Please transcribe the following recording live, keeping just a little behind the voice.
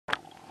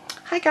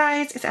Hi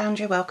guys, it's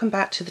Andrea. Welcome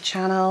back to the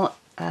channel.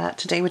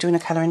 Today we're doing a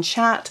colour and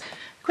chat.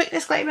 Quick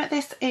disclaimer,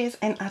 this is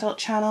an adult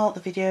channel. The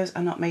videos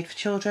are not made for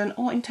children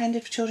or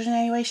intended for children in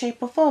any way, shape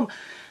or form.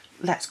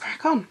 Let's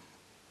crack on.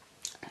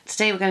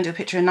 Today we're going to do a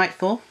picture of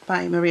Nightfall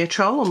by Maria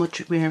Trolle, or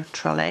Maria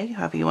Trolle,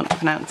 however you want to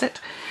pronounce it.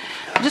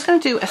 I'm just going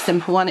to do a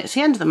simple one. It's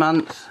the end of the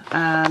month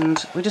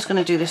and we're just going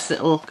to do this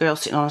little girl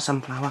sitting on a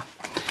sunflower.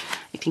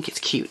 I think it's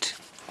cute.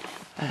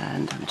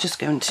 And I'm just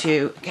going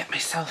to get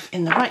myself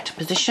in the right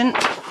position.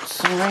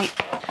 Sorry.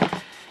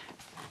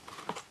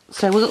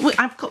 So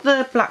I've got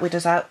the Black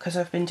Widows out because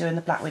I've been doing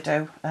the Black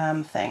Widow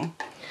thing.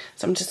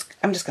 So I'm just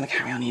going to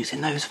carry on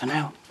using those for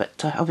now.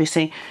 But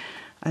obviously,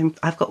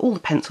 I've got all the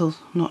pencils,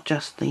 not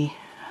just the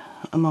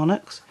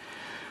Monarchs.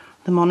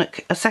 The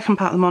Monarch, a second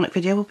part of the Monarch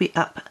video will be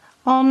up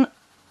on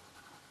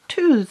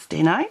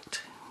Tuesday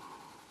night.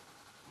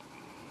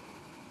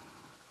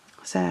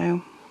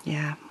 So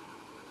yeah.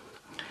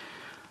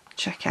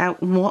 Check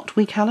out what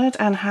we coloured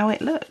and how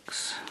it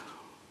looks.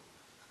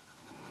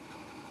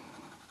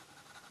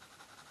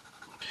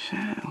 So,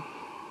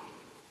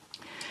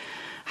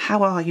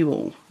 how are you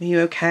all? Are you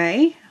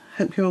okay?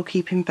 Hope you're all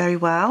keeping very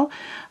well.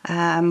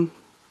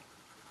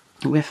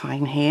 We're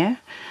fine here.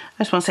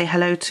 I just want to say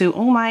hello to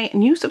all my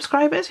new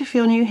subscribers. If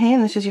you're new here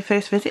and this is your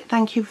first visit,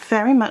 thank you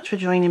very much for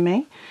joining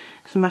me.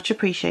 It's much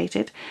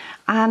appreciated.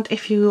 And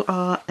if you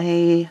are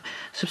a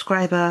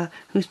subscriber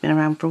who's been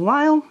around for a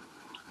while,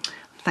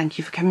 thank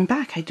you for coming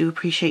back. I do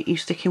appreciate you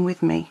sticking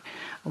with me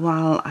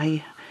while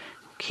I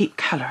keep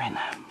colouring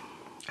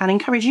and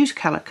encourage you to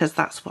colour, because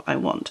that's what I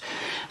want.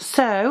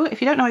 So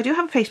if you don't know, I do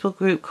have a Facebook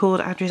group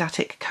called Andrea's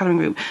Attic Colouring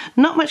Group.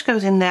 Not much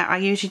goes in there. I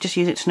usually just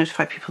use it to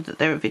notify people that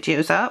there are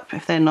videos up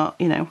if they're not,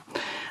 you know,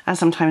 and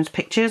sometimes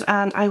pictures,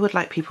 and I would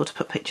like people to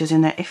put pictures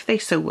in there if they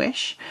so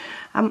wish,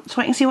 so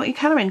I can see what you're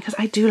colouring, because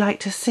I do like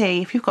to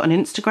see. If you've got an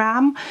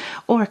Instagram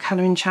or a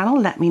colouring channel,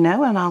 let me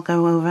know and I'll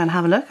go over and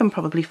have a look and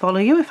probably follow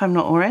you if I'm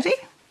not already.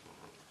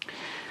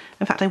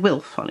 In fact, I will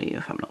follow you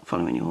if I'm not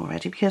following you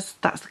already, because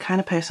that's the kind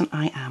of person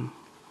I am.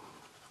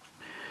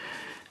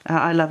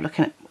 I love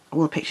looking at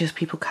all the pictures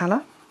people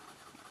colour.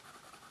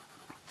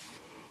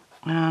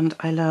 And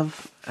I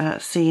love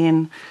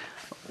seeing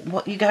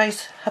what you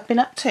guys have been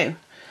up to.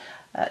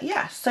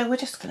 Yeah, so we're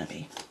just going to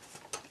be...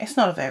 It's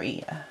not a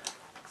very...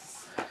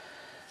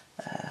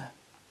 a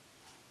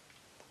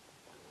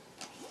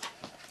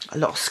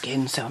lot of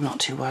skin, so I'm not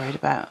too worried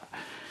about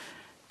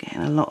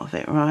getting a lot of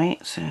it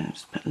right. So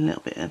just put a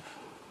little bit of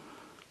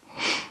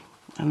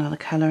another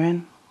colour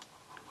in.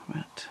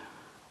 Right.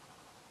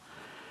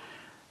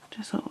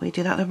 Just what we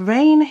do that. The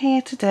rain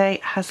here today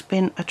has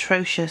been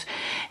atrocious.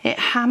 It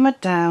hammered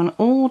down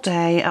all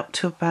day up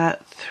to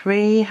about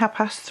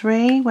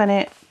 3:30 when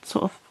it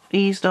sort of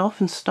eased off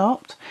and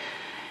stopped.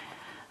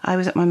 I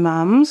was at my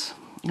mum's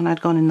and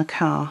I'd gone in the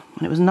car,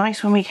 and it was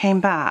nice when we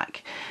came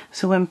back.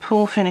 So when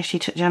Paul finished, he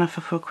took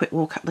Jennifer for a quick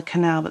walk up the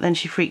canal, but then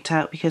she freaked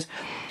out because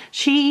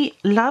she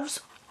loves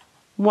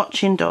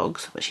watching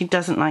dogs, but she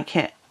doesn't like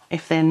it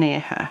if they're near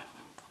her.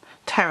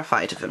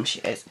 Terrified of them she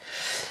is.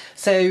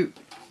 So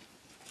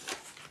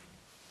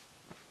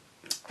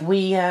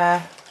we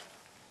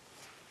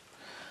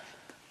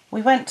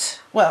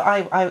went, well,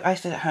 I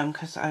stayed at home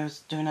because I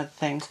was doing other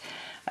things.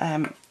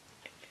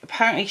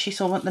 Apparently she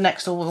saw the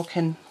next door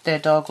walking their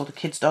dog, or the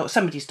kid's dog,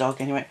 somebody's dog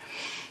anyway,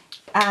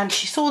 and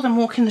she saw them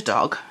walking the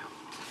dog,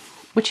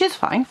 which is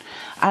fine,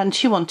 and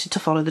she wanted to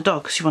follow the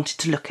dog because she wanted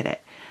to look at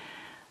it.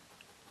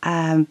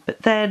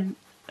 But then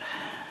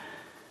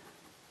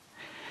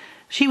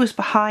she was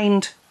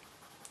behind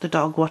the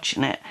dog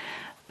watching it,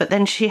 but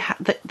then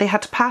they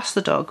had to pass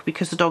the dog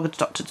because the dog had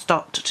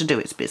stopped to do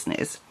its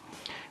business,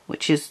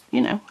 which is,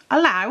 you know,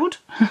 allowed.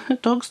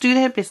 Dogs do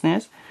their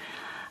business.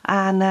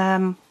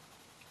 And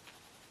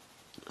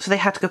so they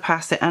had to go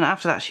past it, and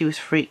after that she was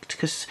freaked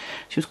because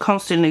she was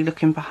constantly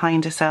looking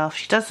behind herself.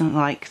 She doesn't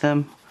like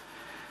them.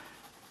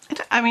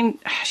 I mean,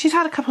 she's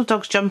had a couple of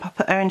dogs jump up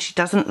at her and she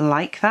doesn't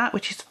like that,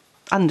 which is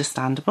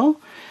understandable.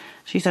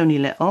 She's only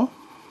little.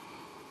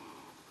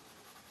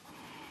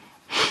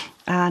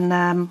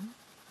 And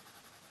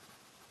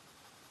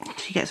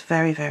she gets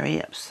very,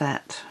 very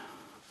upset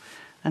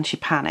and she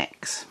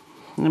panics.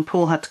 And then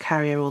Paul had to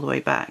carry her all the way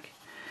back.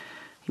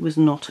 He was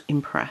not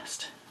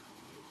impressed.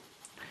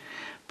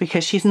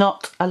 Because she's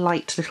not a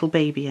light little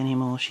baby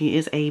anymore.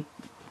 She's a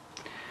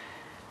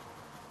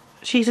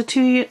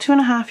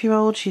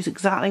 2.5-year-old. She's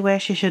exactly where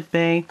she should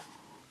be.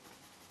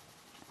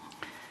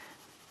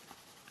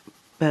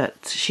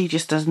 But she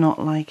just does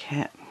not like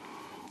it.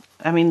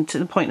 I mean, to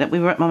the point that we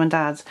were at Mum and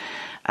Dad's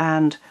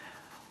and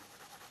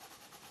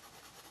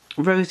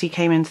Rosie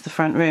came into the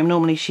front room.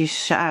 Normally she's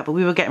shut out, but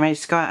we were getting ready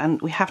to go out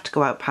and we have to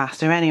go out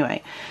past her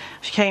anyway.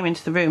 She came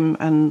into the room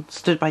and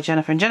stood by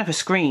Jennifer, and Jennifer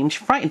screamed.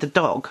 She frightened the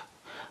dog.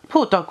 The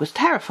poor dog was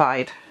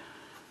terrified.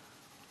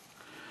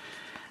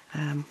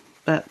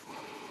 But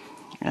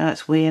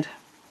it's weird.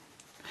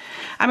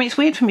 I mean, it's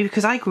weird for me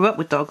because I grew up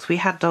with dogs. We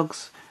had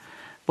dogs.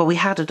 Well, we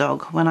had a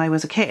dog when I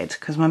was a kid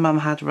because my mum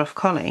had a rough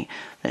collie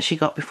that she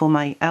got before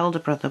my elder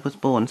brother was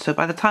born. So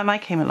by the time I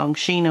came along,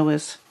 Sheena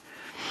was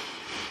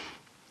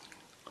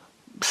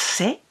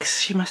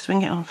 6. She must have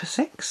been getting on for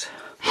 6.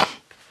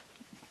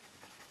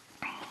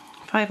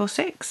 5 or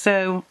 6.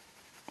 So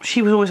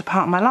she was always a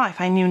part of my life.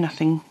 I knew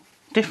nothing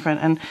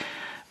different. And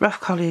rough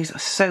collies are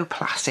so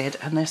placid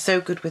and they're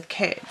so good with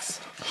kids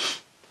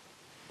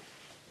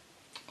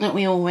that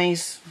we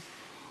always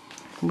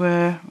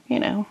were, you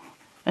know.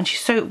 And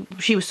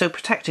she was so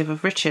protective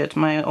of Richard,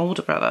 my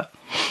older brother,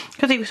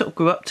 because we sort of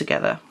grew up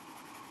together.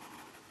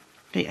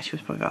 But yeah, she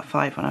was probably about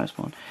 5 when I was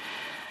born.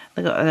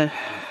 They got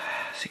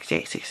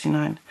 68,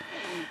 69.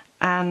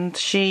 And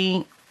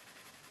she,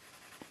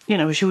 you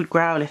know, she would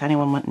growl if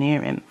anyone went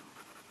near him.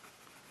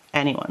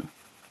 Anyone.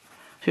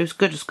 She was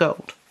good as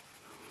gold.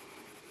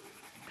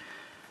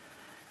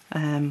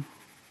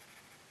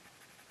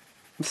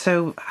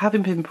 So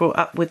having been brought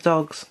up with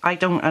dogs, I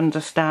don't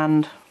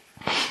understand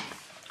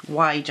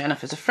why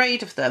Jennifer's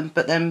afraid of them,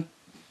 but then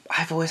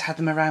I've always had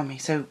them around me,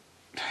 so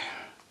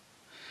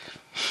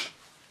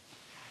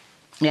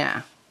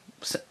yeah.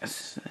 But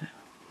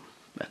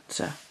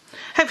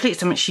hopefully it's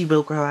something she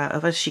will grow out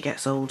of as she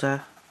gets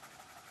older.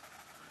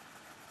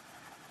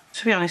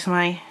 To be honest,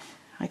 my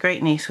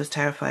great niece was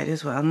terrified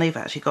as well, and they've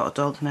actually got a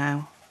dog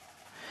now,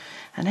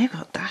 and they've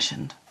got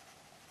Dachshund.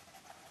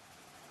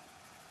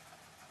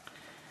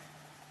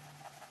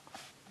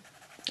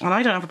 And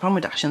I don't have a problem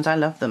with Dachshunds, I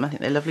love them, I think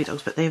they're lovely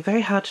dogs, but they're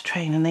very hard to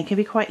train and they can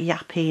be quite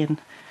yappy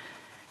and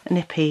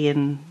nippy,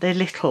 and they're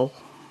little.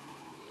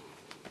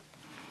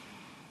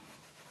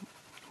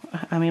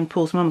 I mean,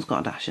 Paul's mum's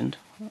got a Dachshund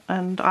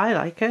and I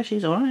like her,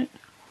 she's alright.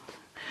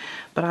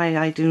 But I'm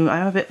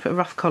a bit of a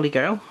rough collie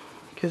girl,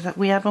 because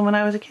we had one when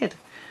I was a kid.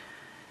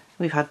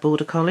 We've had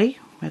Border Collie,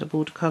 we had a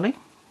Border Collie,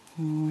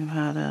 we've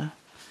had a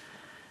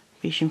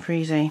Bichon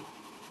Frise at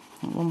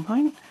one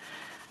point,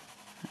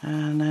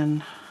 and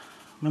then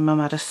my mum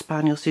had a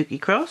Spaniel Suki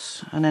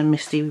Cross, and then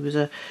Misty was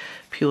a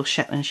pure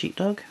Shetland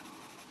sheepdog.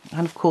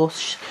 And of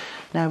course,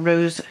 now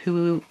Rose,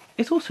 who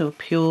is also a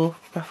pure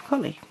rough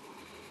collie.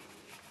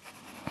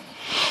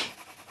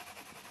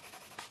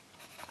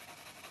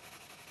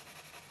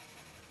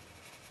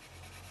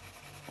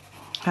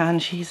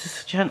 And she's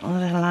as gentle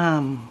as a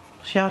lamb.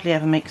 She hardly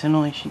ever makes a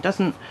noise. She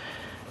doesn't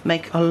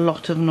make a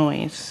lot of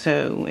noise,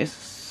 so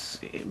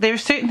there are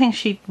certain things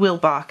she will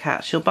bark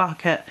at. She'll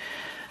bark at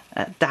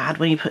Dad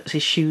when he puts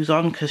his shoes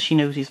on because she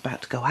knows he's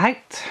about to go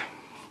out.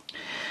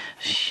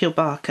 She'll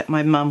bark at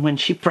my mum when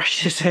she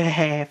brushes her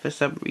hair for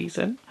some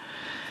reason.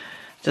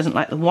 She doesn't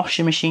like the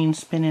washing machine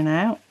spinning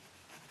out.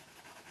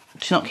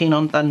 She's not keen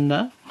on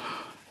thunder.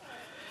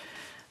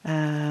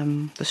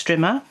 The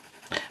strimmer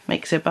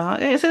makes her bark.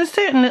 So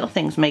certain little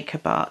things make her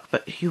bark,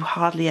 but you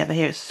hardly ever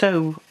hear it. It's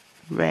so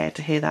rare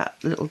to hear that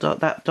little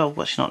dog,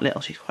 well, she's not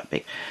little, she's quite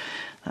big,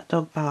 that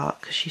dog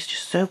bark, because she's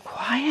just so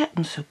quiet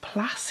and so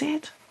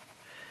placid.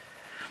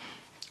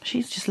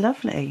 She's just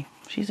lovely.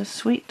 She's a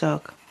sweet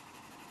dog.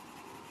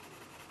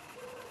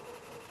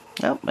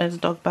 Oh, there's a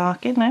dog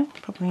barking now.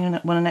 Probably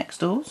one of next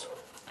doors.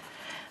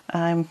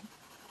 I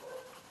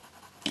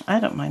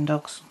don't mind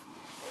dogs.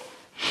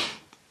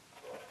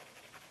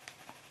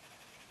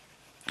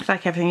 It's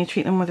like everything, you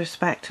treat them with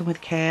respect and with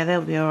care,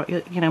 they'll be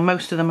alright. You know,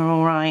 most of them are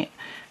alright.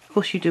 Of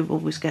course you do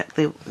always get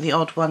the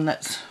odd one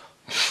that's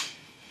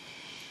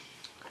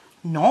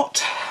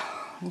not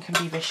and can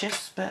be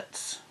vicious,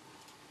 but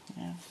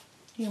yeah.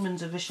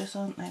 Humans are vicious,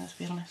 aren't they? Let's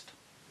be honest.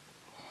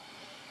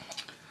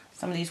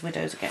 Some of these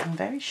widows are getting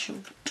very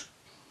short.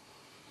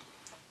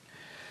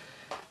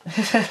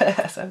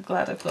 So I'm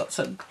glad I've got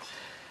some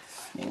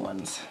new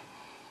ones.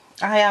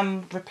 I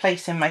am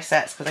replacing my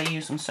sets because I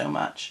use them so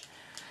much.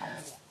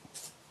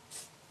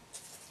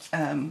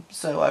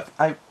 So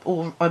I'm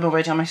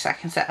already on my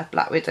second set of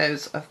Black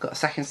Widows. I've got a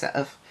second set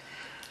of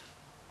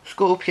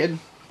Scorpion.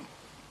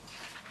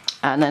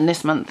 And then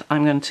this month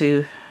I'm going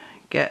to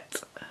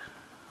get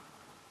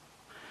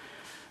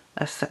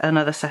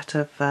another set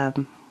of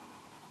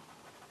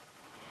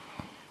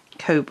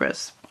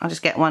Cobras. I'll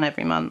just get one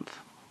every month.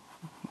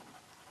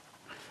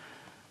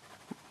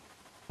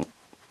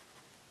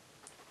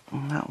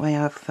 And that way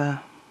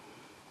I've...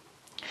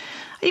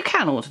 you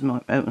can order them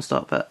open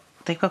stock, but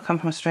they've got to come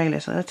from Australia,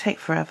 so they'll take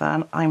forever,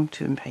 and I'm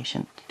too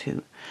impatient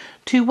to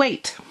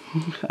wait.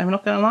 I'm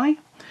not going to lie.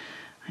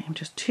 I am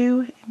just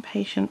too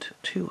impatient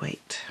to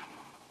wait.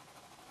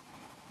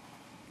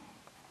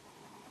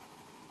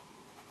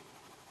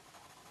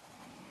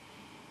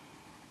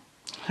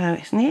 So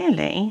it's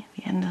nearly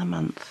the end of the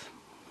month.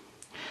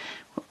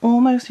 We're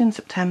almost in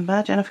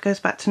September. Jennifer goes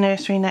back to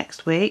nursery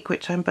next week,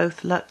 which I'm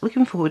both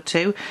looking forward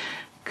to,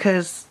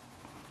 because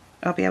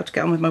I'll be able to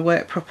get on with my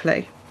work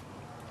properly.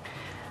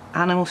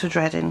 And I'm also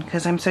dreading,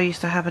 because I'm so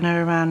used to having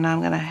her around now, I'm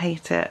going to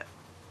hate it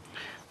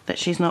that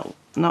she's not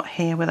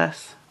here with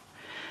us.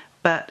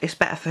 But it's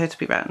better for her to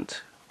be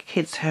around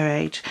kids her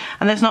age.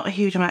 And there's not a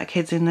huge amount of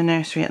kids in the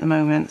nursery at the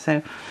moment,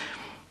 so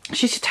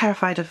she's just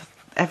terrified of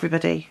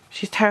everybody.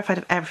 She's terrified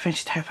of everything.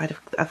 She's terrified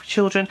of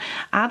children.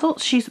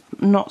 Adults she's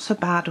not so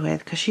bad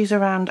with, because she's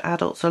around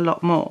adults a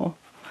lot more.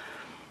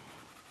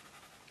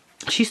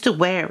 She's still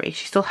wary.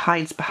 She still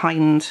hides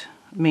behind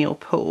me or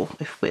Paul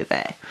if we're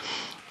there.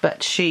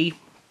 But she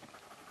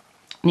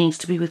needs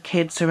to be with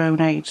kids her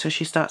own age, so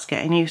she starts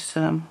getting used to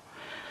them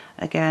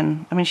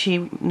again. I mean,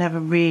 she never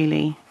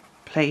really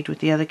played with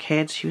the other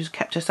kids. She was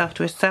kept herself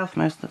to herself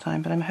most of the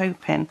time, but I'm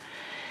hoping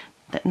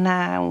that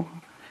now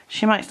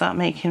she might start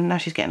making, now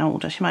she's getting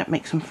older, she might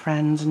make some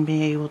friends and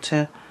be able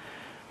to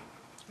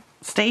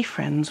stay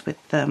friends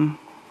with them.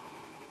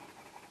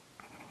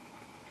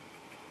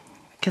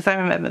 Because I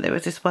remember there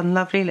was this one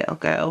lovely little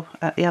girl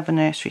at the other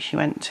nursery she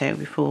went to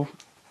before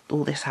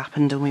all this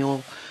happened and we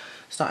all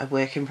started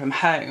working from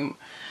home.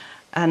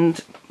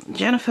 And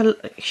Jennifer,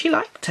 she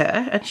liked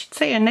her and she'd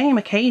say her name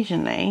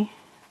occasionally,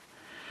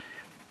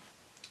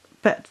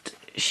 but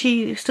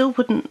she still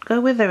wouldn't go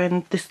with her,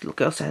 and this little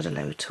girl said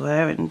hello to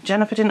her and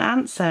Jennifer didn't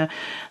answer.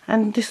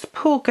 And this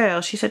poor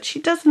girl, she said, she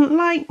doesn't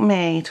like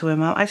me, to her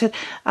mum. I said,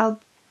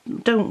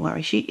 don't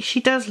worry,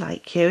 she does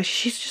like you.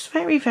 She's just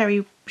very,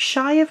 very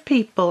shy of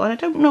people, and I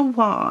don't know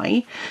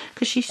why,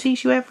 because she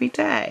sees you every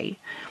day.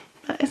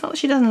 But it's not that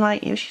she doesn't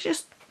like you,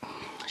 she's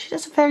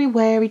just a very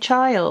wary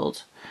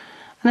child.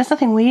 And there's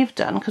nothing we've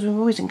done, because we've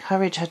always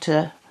encouraged her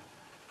to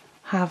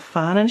have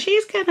fun, and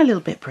she's getting a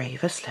little bit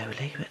braver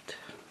slowly, but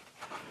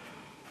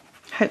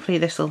hopefully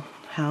this will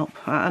help.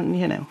 And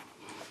you know,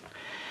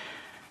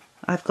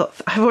 I've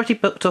already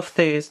booked off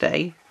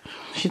Thursday.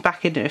 She's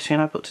back in nursery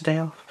and I booked a day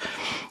off.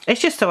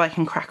 It's just so I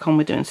can crack on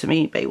with doing some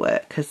eBay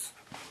work, because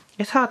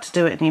it's hard to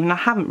do it, and even I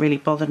haven't really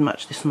bothered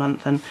much this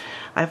month, and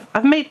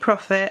I've made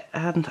profit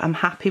and I'm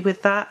happy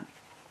with that.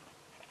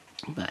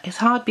 But it's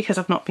hard because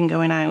I've not been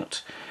going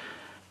out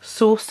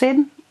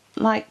sourcing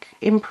like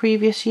in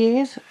previous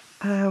years.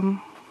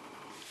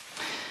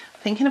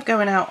 Thinking of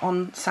going out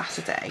on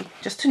Saturday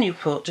just to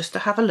Newport just to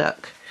have a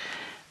look,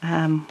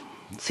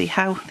 see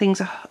how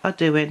things are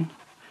doing,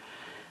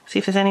 see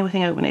if there's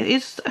anything open. It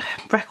is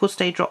Record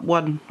Store Day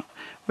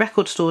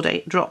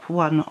Drop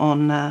 1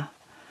 on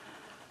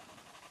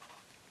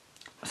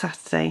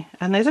Saturday,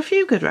 and there's a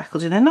few good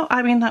records in there. Not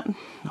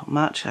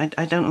much. I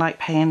don't like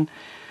paying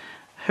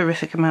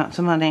horrific amounts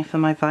of money for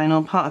my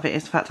vinyl. Part of it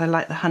is the fact I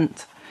like the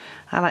hunt.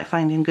 I like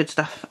finding good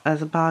stuff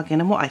as a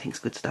bargain, and what I think is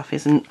good stuff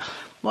isn't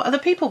what other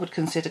people would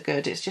consider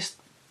good. It's just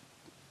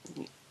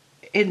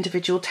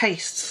individual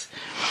tastes.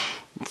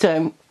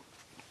 So,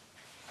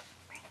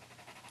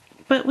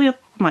 but we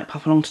might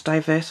pop along to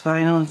Diverse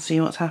Vinyl and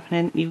see what's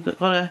happening. You've got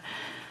to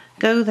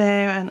go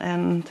there,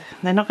 and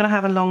they're not going to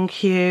have a long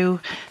queue.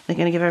 They're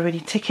going to give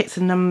everybody tickets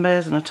and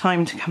numbers and a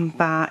time to come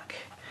back,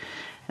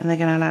 and they're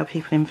going to allow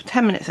people in for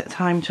 10 minutes at a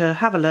time to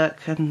have a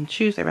look and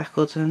choose their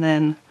records and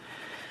then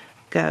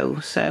go.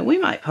 So we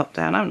might pop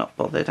down. I'm not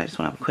bothered, I just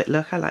want to have a quick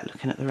look. I like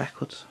looking at the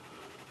records.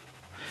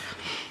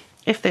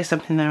 If there's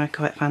something there I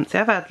quite fancy.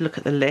 I've had a look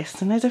at the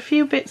list and there's a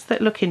few bits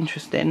that look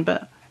interesting,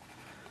 but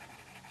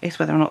it's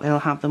whether or not they'll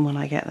have them when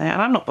I get there.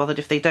 And I'm not bothered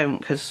if they don't,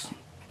 because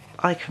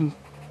I can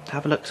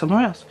have a look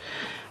somewhere else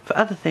for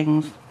other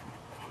things.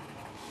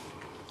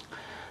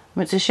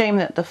 It's a shame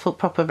that the full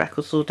proper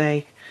Record Store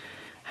Day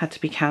had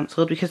to be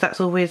cancelled, because that's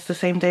always the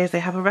same day as they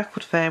have a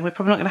record fair. We're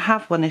probably not going to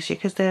have one this year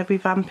because they're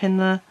revamping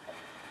the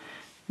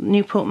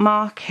Newport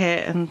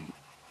Market, and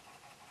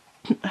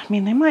I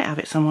mean, they might have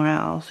it somewhere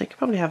else. They could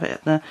probably have it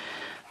at the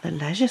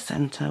leisure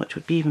centre, which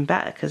would be even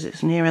better because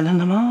it's nearer than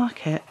the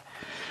market.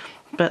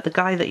 But the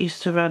guy that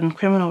used to run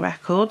Criminal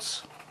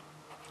Records,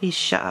 he's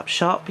shut up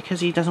shop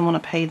because he doesn't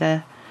want to pay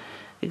the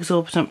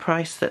exorbitant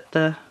price that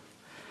the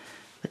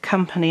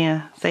company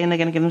are saying they're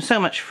going to give them so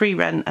much free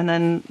rent, and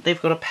then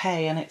they've got to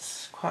pay, and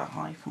it's quite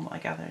high from what I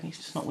gather, and he's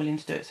just not willing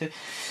to do it. So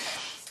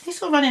he's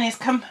still running his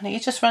company,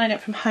 he's just running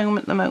it from home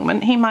at the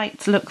moment. He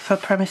might look for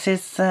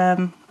premises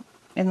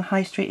in the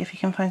high street if he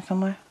can find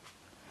somewhere.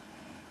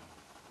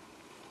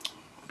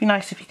 Be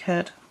nice if he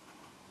could,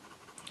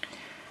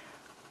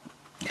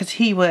 because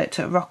he worked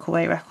at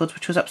Rockaway Records,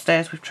 which was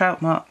upstairs with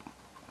Troutmark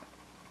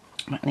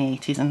back in the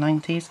 80s and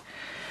 90s,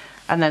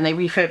 and then they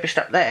refurbished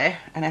up there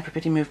and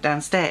everybody moved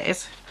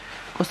downstairs.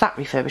 Of course, that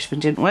refurbishment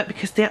didn't work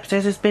because the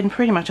upstairs has been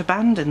pretty much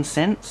abandoned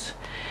since.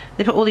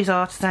 They put all these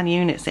artisan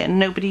units in and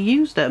nobody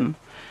used them.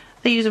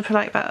 They used them for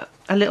like about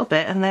a little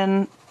bit, and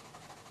then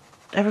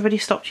everybody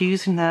stopped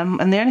using them,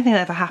 and the only thing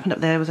that ever happened up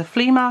there was a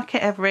flea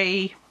market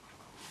every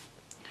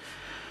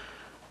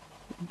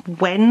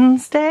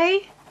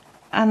Wednesday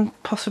and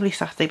possibly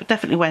Saturday, but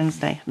definitely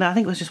Wednesday. No, I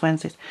think it was just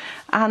Wednesdays.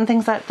 And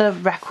things like the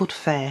record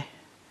fair,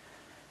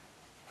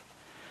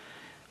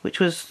 which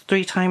was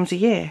 3 times a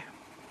year.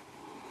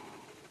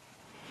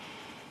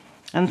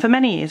 And for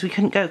many years we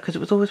couldn't go because it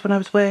was always when I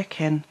was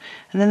working,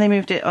 and then they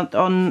moved it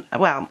on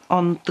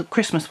the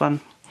Christmas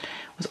one.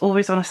 It was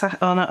always on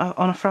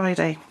a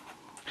Friday.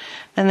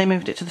 Then they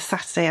moved it to the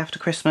Saturday after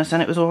Christmas,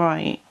 and it was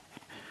alright.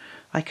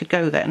 I could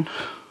go then,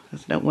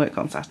 because I don't work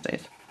on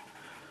Saturdays.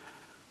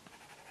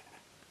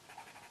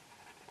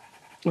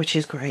 Which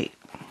is great.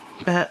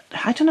 But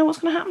I don't know what's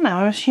going to happen now.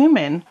 I'm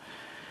assuming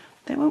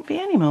there won't be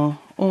any more.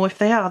 Or if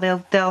they are,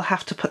 they'll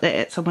have to put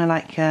it somewhere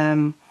like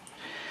the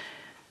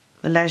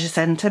leisure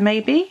centre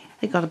maybe.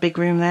 They've got a big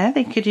room there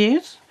they could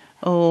use.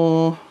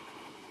 Or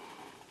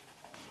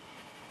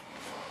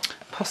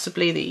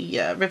possibly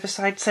the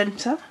Riverside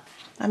Centre.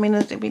 I mean,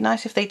 it'd be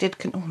nice if they did.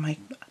 Oh my!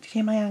 Did you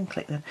hear my hand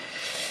click then?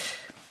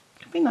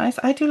 It'd be nice.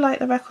 I do like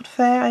the record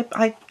fair.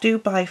 I do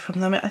buy from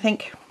them. I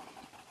think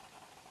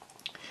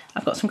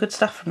I've got some good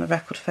stuff from the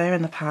record fair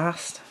in the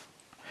past,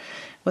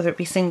 whether it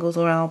be singles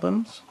or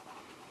albums.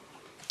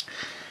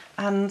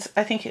 And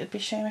I think it would be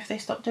a shame if they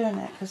stopped doing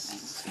it,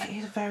 because it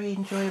is a very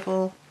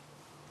enjoyable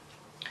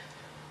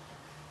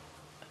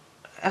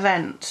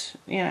event,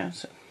 you know.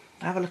 So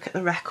have a look at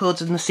the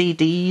records and the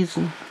CDs,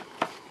 and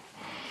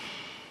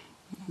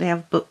they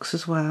have books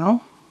as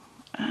well,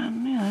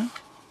 and you know.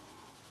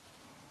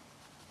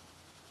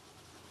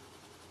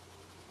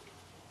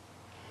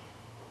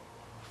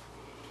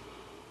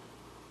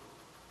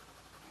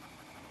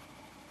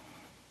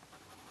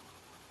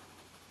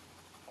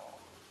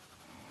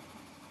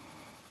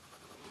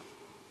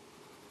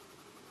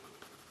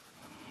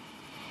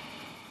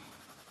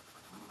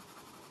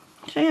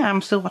 So yeah,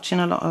 I'm still watching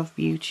a lot of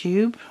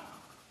YouTube.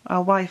 Our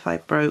Wi-Fi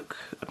broke,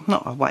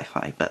 not our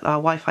Wi-Fi, but our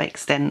Wi-Fi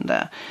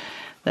extender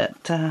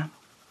that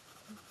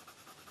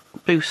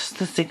boosts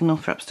the signal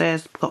for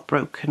upstairs got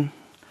broken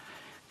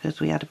because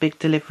we had a big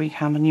delivery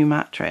cam, a new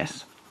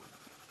mattress.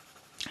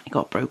 It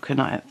got broken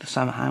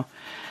somehow.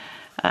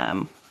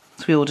 So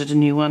we ordered a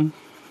new one,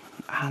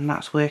 and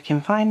that's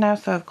working fine now.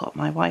 So I've got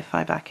my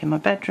Wi-Fi back in my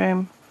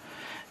bedroom,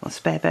 or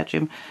spare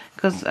bedroom,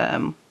 because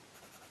I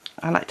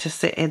like to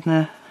sit in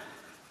the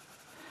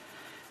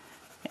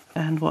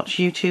and watch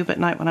YouTube at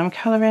night when I'm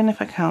colouring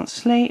if I can't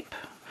sleep,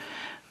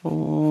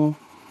 or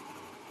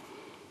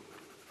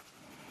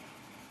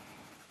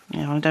you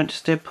know, I don't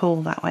disturb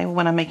Paul that way.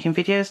 When I'm making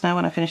videos now,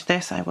 when I finish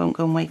this, I won't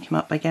go and wake him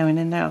up by going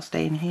in there. I'll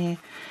stay in here.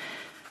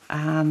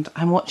 And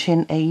I'm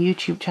watching a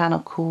YouTube channel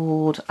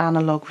called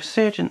Analog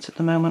Resurgence at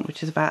the moment,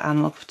 which is about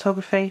analog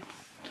photography.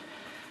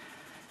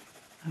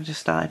 I've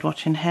just started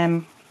watching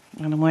him,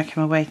 and I'm working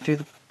my way through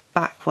the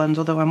back ones,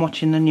 although I'm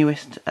watching the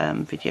newest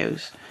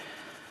videos,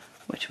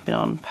 which have been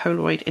on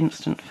Polaroid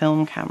instant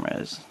film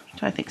cameras,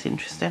 which I think is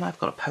interesting. I've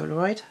got a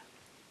Polaroid,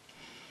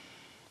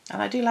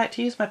 and I do like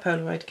to use my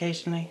Polaroid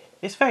occasionally.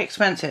 It's very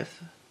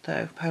expensive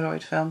though,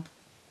 Polaroid film.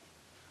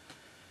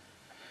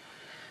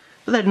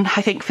 But then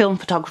I think film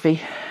photography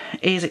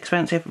is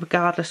expensive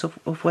regardless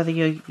of whether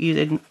you're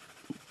using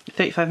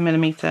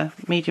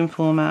 35mm medium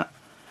format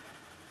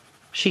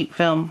sheet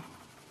film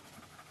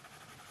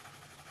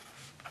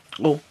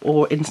or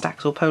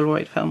Instax or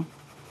Polaroid film.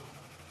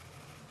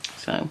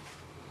 So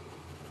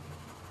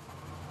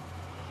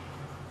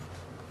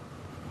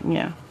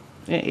yeah,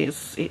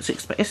 it's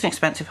an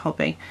expensive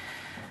hobby.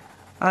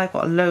 I've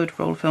got a load of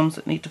roll films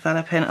that need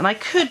developing, and I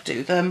could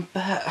do them,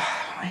 but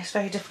it's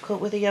very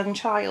difficult with a young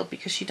child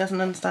because she doesn't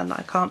understand that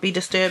I can't be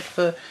disturbed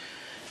for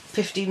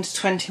 15 to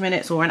 20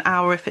 minutes or an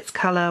hour if it's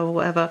colour or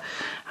whatever,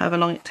 however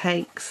long it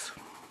takes.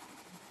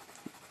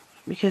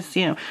 Because,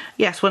 you know,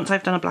 yes, once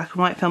I've done a black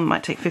and white film, it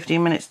might take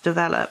 15 minutes to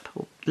develop,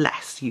 or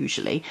less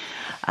usually,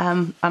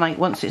 and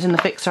once it's in the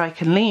fixer I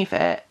can leave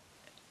it.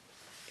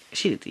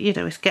 You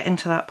know, it's getting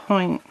to that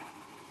point.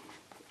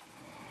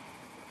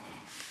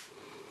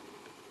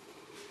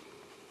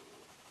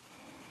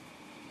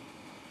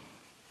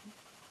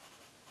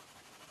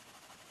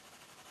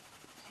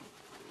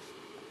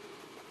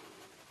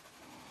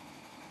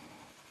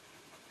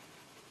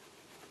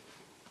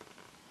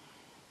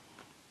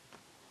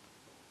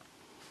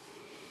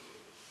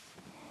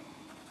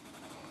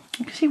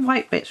 You can see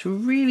white bits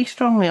really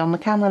strongly on the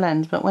camera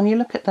lens, but when you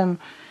look at them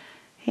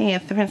here,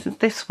 for instance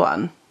this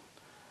one,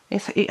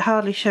 it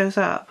hardly shows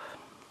up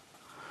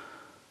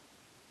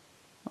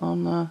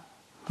on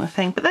the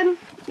thing. But then,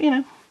 you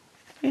know,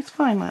 it's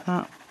fine like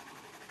that,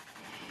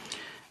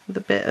 with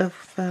a bit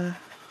of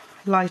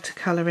lighter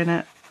colour in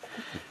it.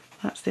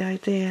 That's the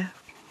idea.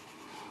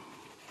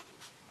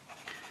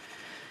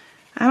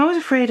 I'm always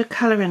afraid of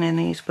colouring in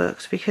these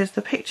books because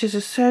the pictures are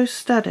so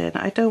stunning.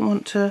 I don't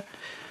want to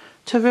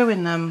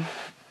ruin them.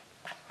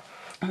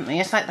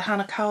 It's like the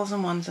Hannah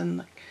Carlson ones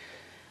and the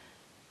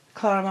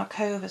Clara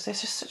Markovas. They're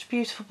just such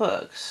beautiful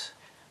books,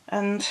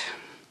 and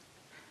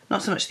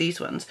not so much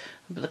these ones,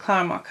 but the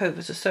Clara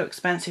Markovas are so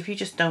expensive. You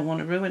just don't want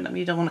to ruin them.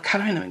 You don't want to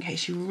colour in them in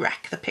case you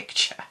wreck the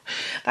picture.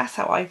 That's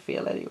how I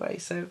feel anyway.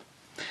 So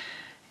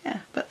yeah,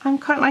 but I'm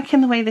quite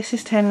liking the way this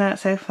is turning out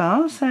so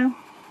far. So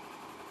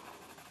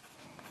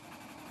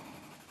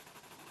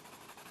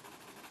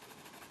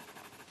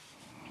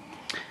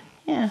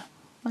yeah,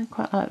 I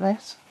quite like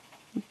this.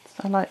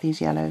 I like these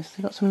yellows.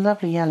 They've got some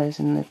lovely yellows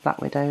in the Black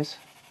Widows.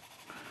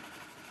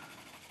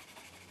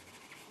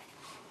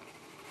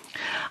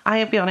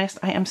 I'll be honest,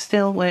 I am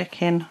still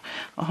working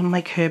on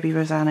my Kirby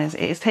Rosannas.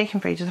 It is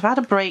taking for ages. I've had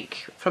a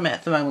break from it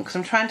at the moment because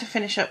I'm trying to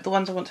finish up the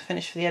ones I want to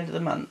finish for the end of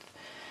the month,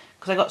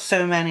 because I got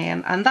so many,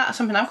 and that's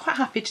something I'm quite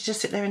happy to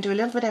just sit there and do a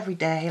little bit every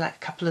day, like a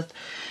couple of,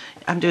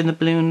 I'm doing the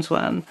balloons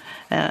one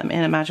in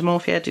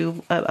Imagimorphia. I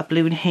do a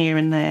balloon here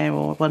and there,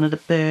 or one of the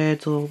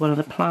birds, or one of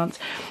the plants.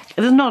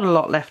 There's not a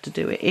lot left to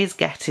do. It is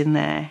getting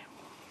there.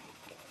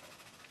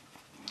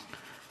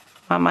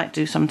 I might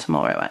do some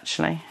tomorrow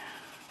actually,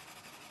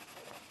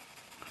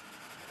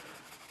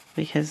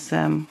 because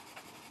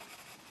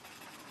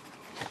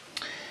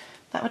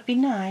That would be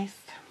nice.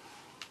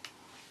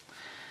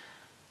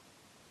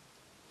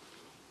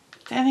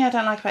 The only thing I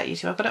don't like about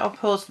YouTube, I've got it on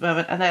pause at the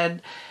moment, and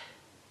then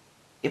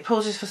it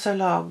pauses for so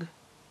long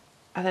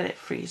and then it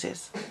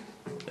freezes.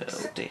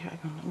 Oh dear, hang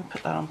on, let me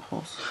put that on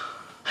pause.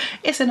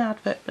 It's an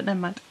advert, but never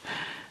mind.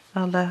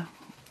 I'll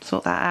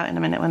sort that out in a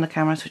minute when the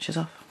camera switches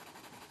off.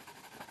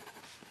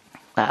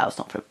 Well, it's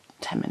not for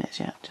 10 minutes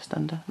yet, just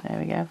under. There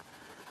we go.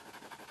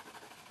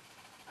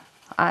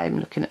 I'm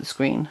looking at the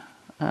screen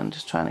and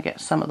just trying to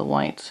get some of the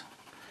white.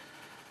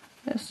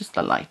 There's just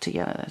a lighter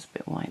yellow, there's a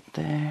bit white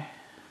there.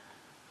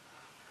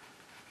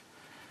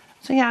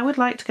 So yeah, I would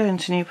like to go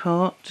into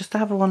Newport just to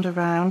have a wander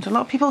around. A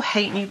lot of people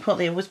hate Newport,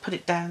 they always put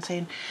it down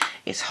saying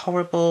it's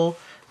horrible.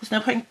 There's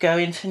no point in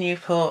going to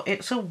Newport,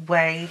 it's a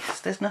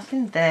waste, there's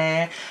nothing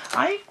there.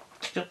 I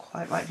still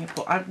quite like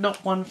Newport. I'm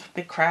not one for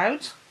big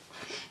crowds,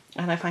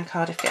 and I find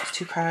Cardiff gets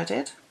too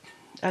crowded.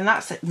 And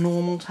that's at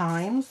normal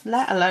times,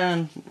 let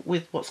alone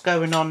with what's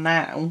going on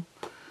now.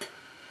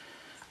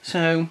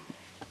 So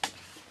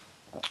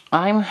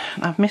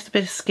I've missed a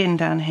bit of skin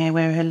down here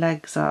where her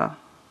legs are.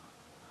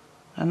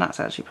 And that's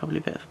actually probably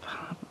a bit of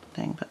a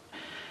thing, but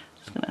I'm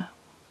just going to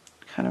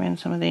colour in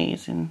some of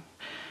these in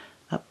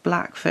a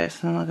black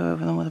first, and then I'll go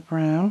over them with a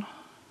brown.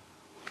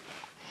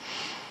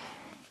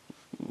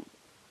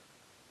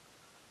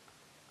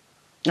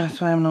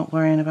 That's why I'm not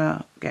worrying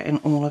about getting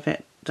all of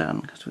it done,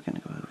 because we're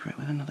going to go over it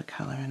with another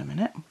colour in a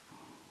minute.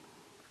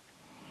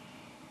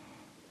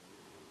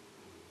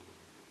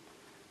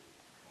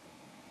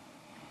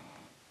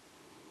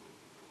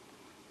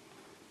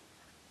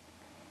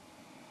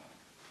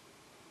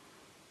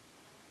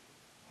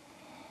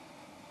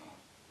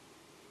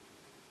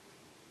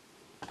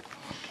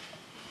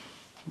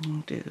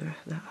 I'll do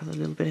that other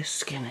little bit of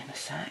skin in a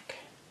sec.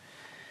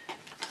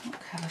 What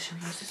colour shall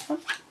we use this one?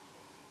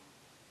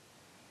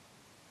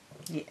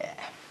 Yeah.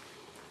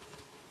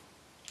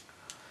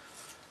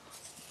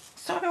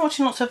 So I've been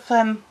watching lots of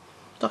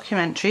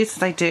documentaries,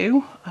 as I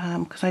do,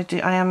 because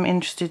I am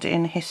interested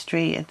in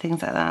history and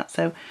things like that.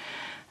 So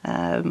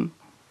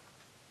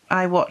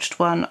I watched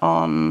one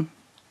on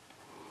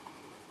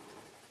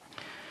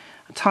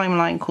a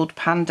timeline called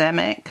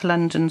Pandemic,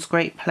 London's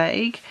Great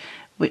Plague,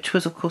 which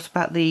was of course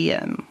about the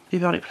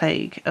bubonic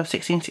plague of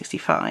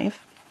 1665,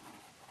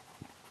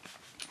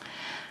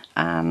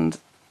 and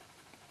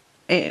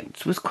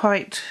it was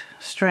quite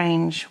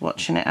strange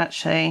watching it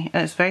actually,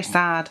 and it's very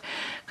sad,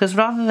 because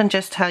rather than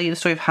just tell you the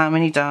story of how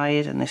many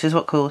died and this is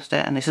what caused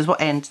it and this is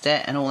what ended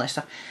it and all this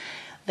stuff,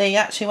 they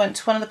actually went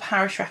to one of the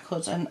parish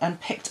records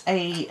and picked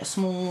a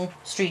small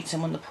street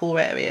in one of the poor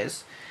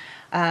areas,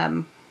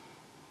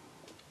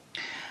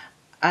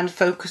 and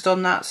focused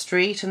on that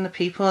street and the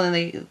people and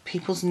the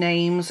people's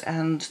names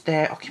and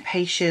their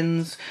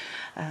occupations,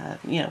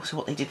 you know, so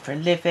what they did for a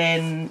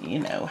living, you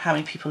know, how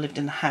many people lived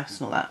in the house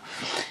and all that.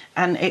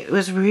 And it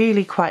was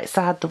really quite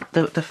sad,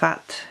 the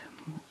fact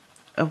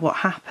of what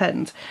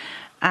happened.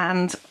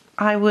 And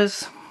I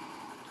was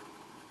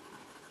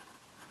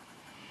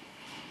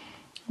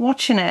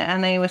watching it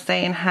and they were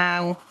saying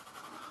how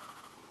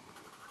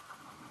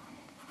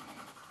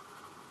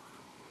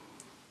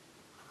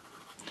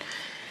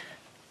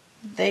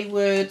they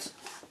would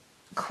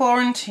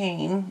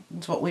quarantine,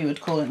 is what we would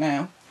call it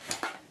now,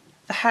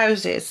 the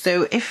houses.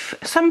 So if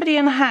somebody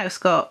in the house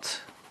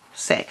got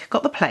sick,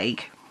 got the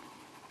plague,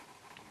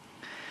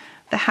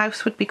 the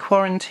house would be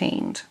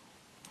quarantined.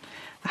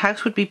 The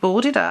house would be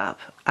boarded up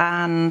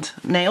and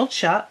nailed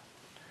shut,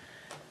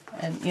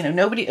 and you know,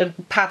 nobody,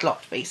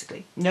 padlocked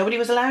basically. Nobody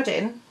was allowed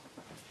in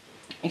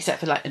except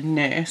for like a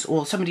nurse,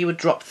 or somebody would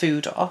drop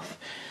food off,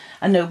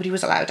 and nobody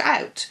was allowed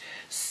out.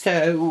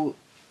 So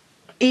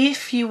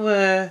if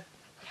a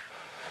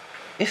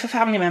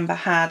family member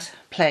had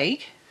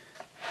plague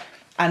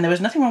and there was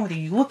nothing wrong with you,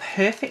 you were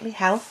perfectly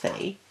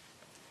healthy,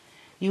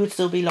 you would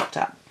still be locked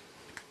up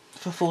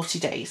for 40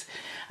 days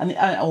and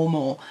or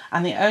more.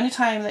 And the only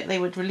time that they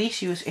would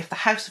release you is if the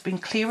house had been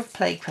clear of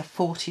plague for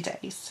 40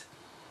 days.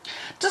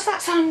 Does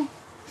that sound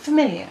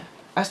familiar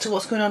as to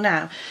what's going on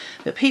now?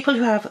 That people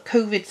who have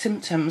COVID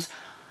symptoms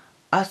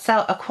are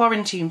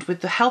quarantined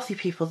with the healthy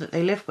people that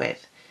they live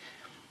with.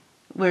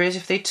 Whereas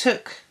if they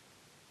took,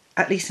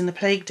 at least in the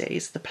plague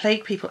days, the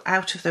plague people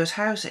out of those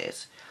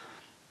houses,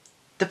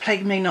 the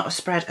plague may not have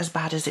spread as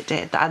bad as it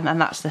did.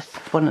 And that's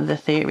one of the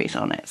theories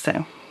on it.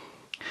 So,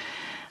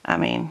 I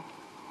mean,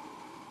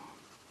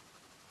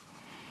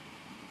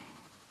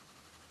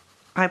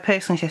 I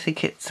personally just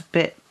think it's a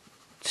bit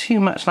too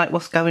much like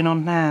what's going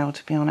on now,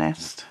 to be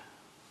honest.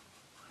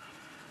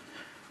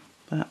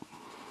 But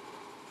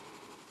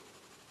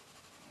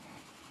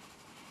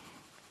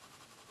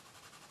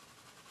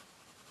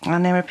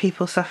and there are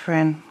people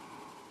suffering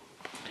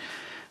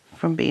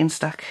from being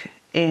stuck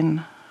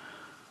in,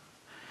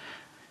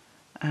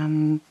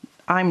 and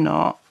I'm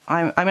not.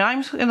 I mean, I'm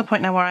at the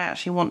point now where I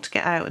actually want to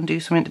get out and do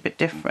something a bit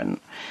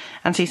different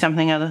and see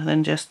something other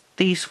than just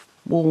these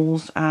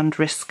walls and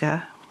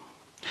Risca.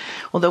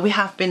 Although we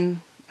have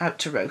been out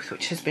to Roath,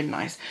 which has been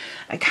nice.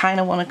 I kind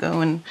of want to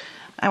go and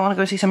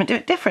see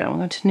something different. I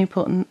want to go to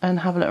Newport and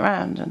have a look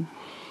around. And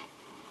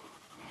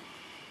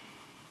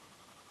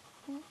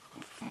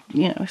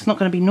you know, it's not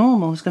going to be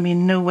normal. It's going to be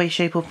in no way,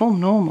 shape or form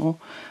normal.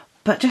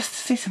 But just to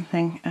see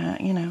something,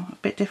 you know, a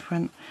bit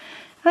different.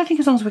 And I think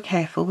as long as we're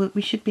careful,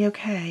 we should be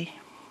okay.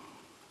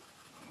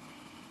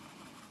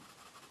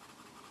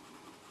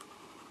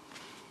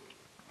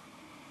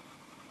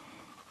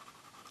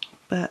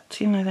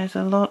 But, you know,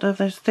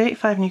 there's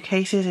 35 new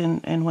cases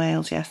in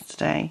Wales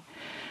yesterday.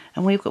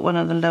 And we've got one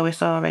of the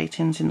lowest R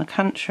ratings in the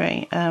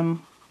country. But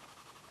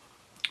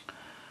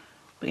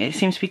it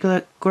seems to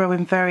be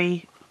growing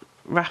very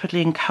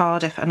rapidly in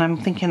Cardiff, and I'm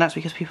thinking that's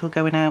because people are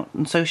going out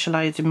and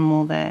socialising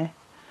more there,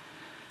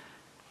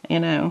 you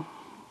know,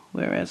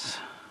 whereas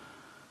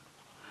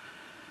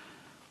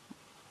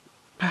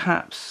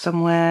perhaps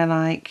somewhere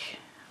like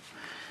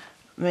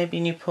maybe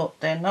Newport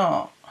they're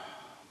not.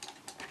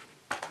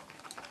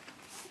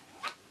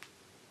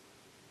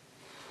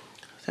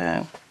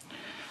 So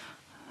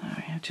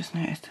I've just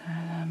noticed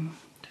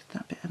just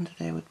that bit under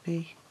there would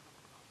be.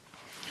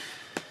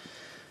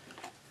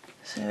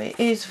 So it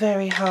is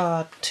very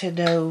hard to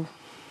know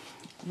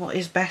what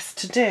is best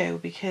to do,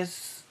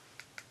 because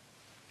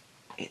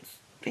it's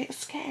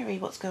scary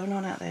what's going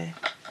on out there.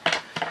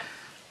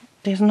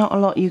 There's not a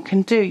lot you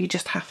can do. You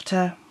just have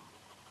to.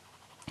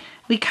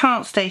 We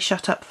can't stay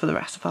shut up for the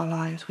rest of our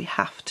lives. We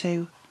have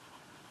to,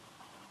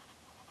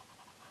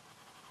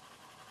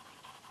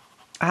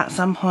 at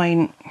some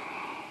point,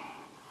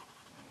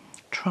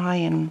 try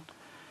and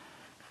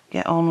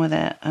get on with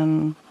it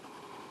and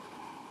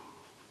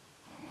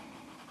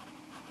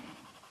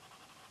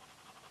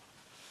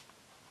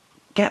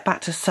get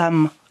back to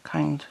some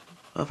kind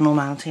of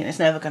normality. And it's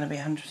never going to be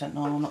 100%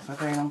 normal, not for a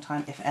very long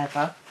time, if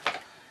ever.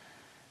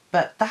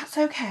 But that's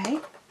okay.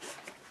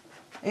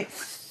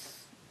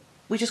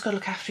 We just got to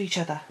look after each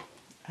other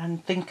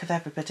and think of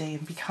everybody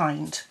and be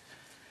kind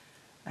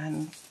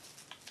and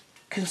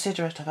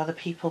considerate of other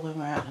people when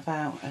we're out and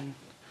about and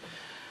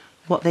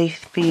what they're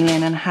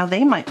feeling and how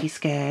they might be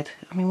scared.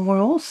 I mean,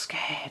 we're all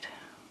scared.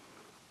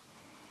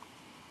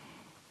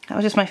 That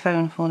was just my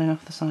phone falling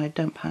off the side.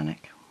 Don't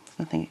panic. It's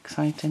nothing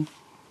exciting.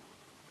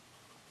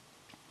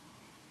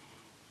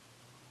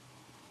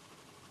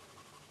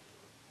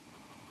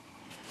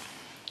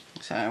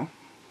 So,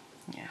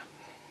 yeah.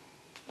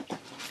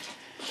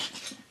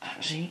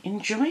 Actually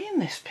enjoying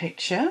this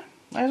picture.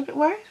 I was a bit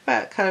worried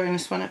about colouring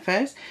this one at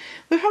first.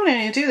 We're probably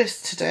only going to do this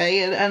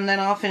today, and then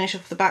I'll finish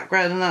off the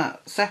background and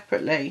that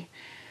separately.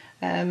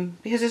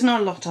 Because there's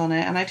not a lot on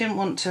it, and I didn't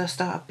want to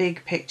start a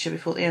big picture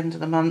before the end of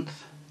the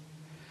month.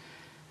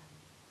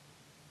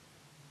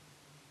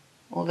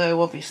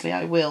 Although obviously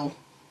I will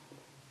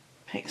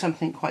pick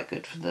something quite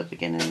good for the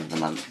beginning of the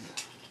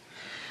month.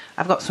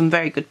 I've got some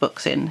very good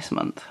books in this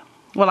month.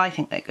 Well, I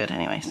think they're good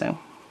anyway, so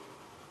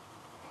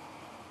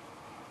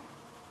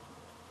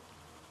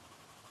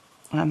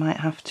I might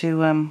have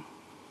to,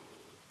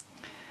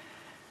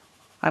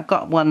 I've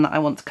got one that I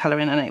want to colour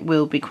in, and it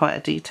will be quite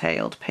a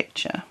detailed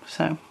picture,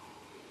 so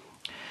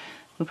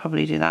we'll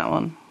probably do that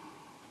one.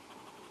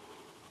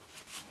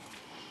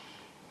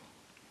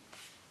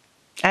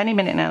 Any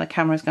minute now the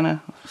camera's going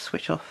to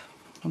switch off,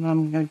 and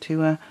I'm going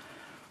to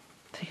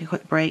take a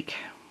quick break,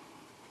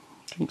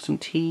 drink some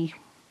tea,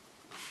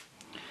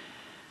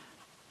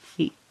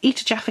 eat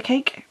a Jaffa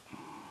cake,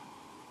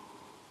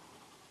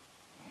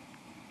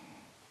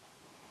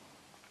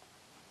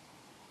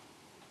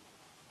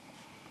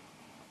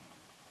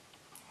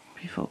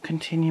 before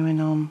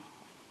continuing on.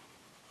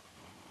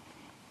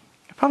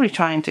 I'll probably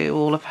try and do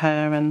all of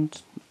her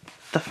and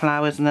the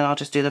flowers, and then I'll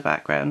just do the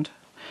background,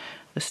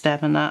 the stem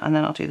and that, and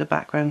then I'll do the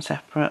background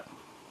separate.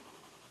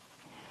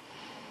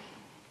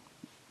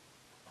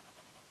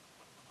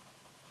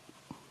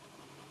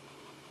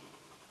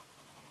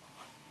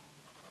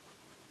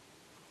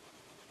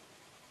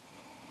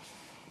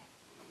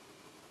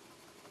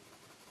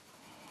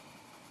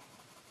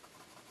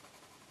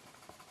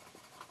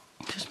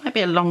 This might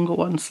be a longer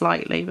one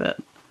slightly, but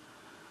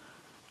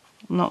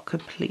not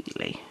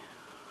completely.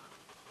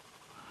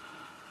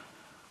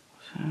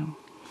 So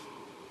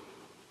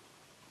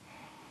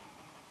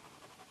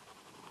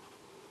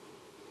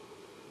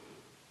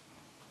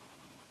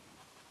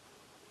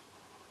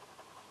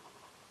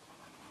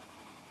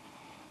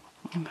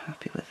I'm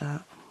happy with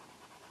that.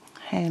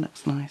 Hair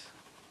looks nice.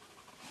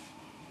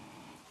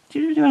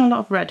 You're doing a lot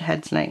of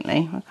redheads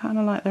lately. I kind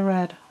of like the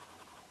red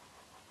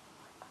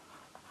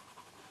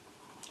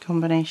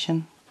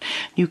combination.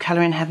 New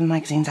Colour in Heaven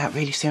magazine's out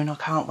really soon. I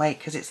can't wait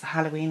because it's the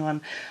Halloween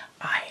one.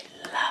 I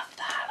love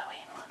the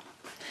Halloween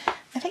one.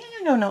 I think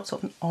I'm going to go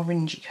sort of an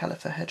orangey colour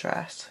for her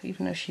dress,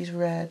 even though she's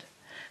red,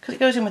 because it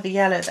goes in with the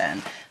yellow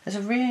then. There's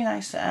a really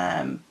nice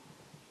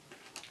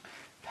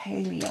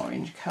paley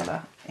orange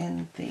colour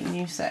in the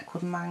new set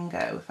called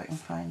Mango, if I can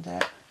find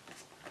it.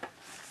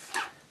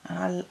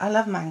 And I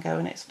love Mango,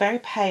 and it's very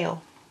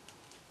pale.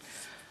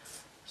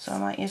 So I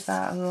might use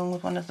that along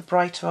with one of the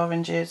brighter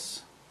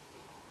oranges.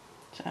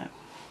 So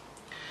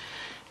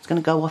it's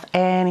going to go off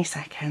any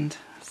second.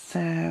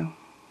 So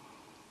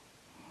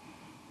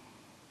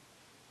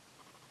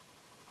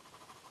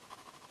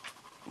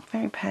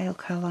very pale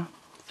colour.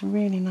 It's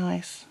really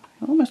nice.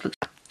 It almost looks.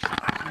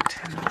 I'm going to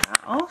turn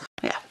that off.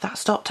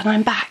 stopped and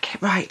I'm back.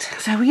 Right,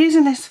 so we're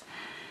using this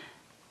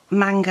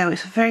mango.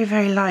 It's a very,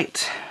 very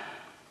light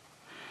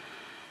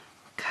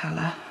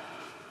colour,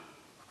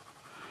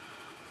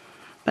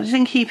 but it's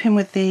in keeping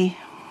with the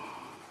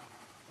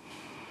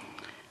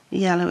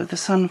yellow of the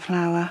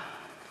sunflower.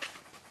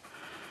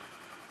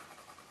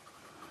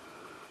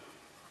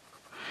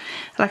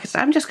 Like I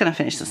said, I'm just going to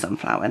finish the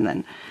sunflower and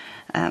then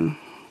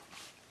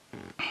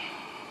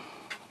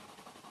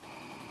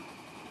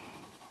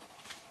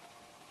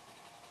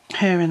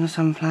her in the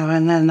sunflower,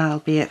 and then that'll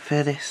be it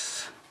for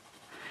this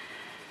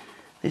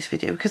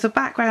video, because the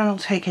background will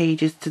take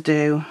ages to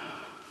do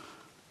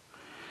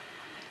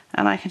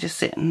and I can just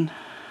sit and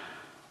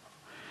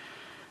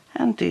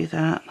do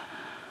that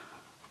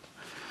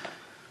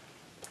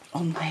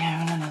on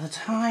my own another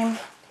time.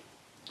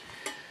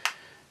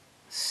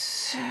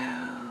 So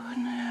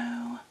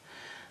no,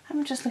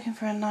 I'm just looking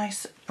for a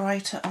nice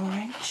brighter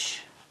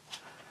orange.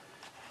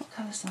 What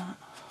colour's that?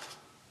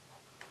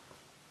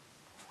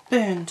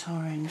 Burnt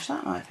orange.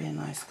 That might be a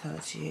nice colour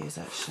to use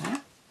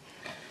actually.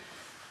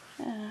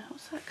 Yeah,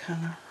 what's that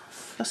colour?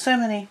 There's so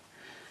many.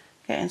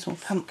 Getting some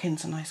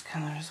pumpkins, a nice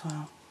colour as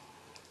well.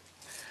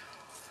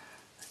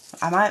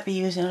 I might be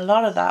using a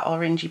lot of that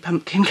orangey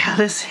pumpkin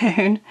colour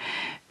soon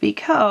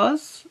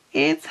because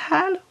it's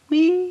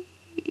Halloween.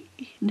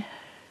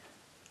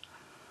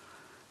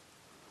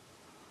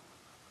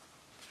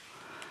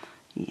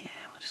 Yeah,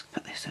 we'll just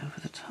put this over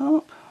the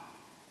top.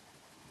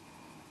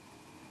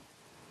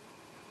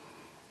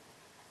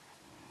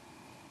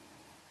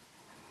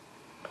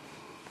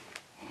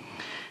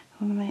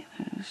 I'm going to make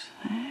those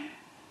there.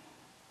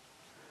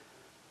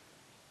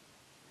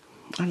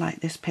 I like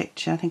this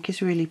picture, I think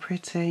it's really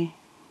pretty.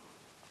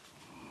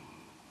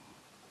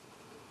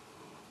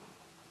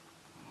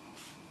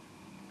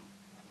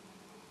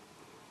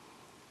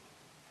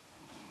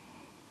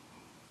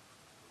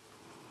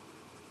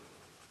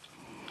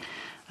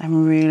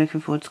 I'm really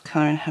looking forward to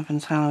colouring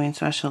Heaven's Halloween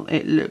special.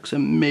 It looks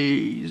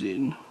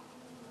amazing.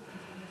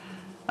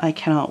 I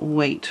cannot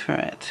wait for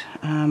it.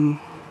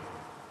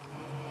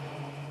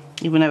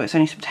 Even though it's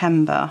only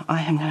September,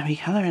 I am going to be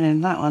colouring in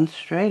that one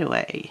straight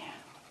away.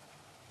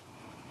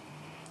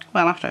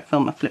 Well, after I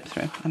film my flip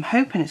through. I'm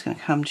hoping it's going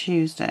to come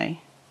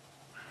Tuesday.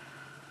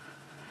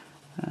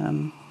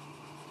 Of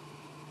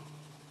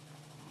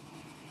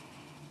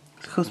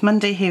course,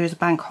 Monday here is a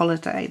bank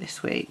holiday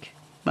this week.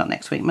 Well,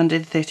 next week, Monday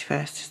the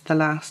 31st is the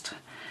last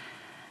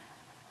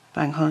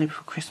bank holiday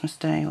before Christmas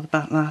Day, or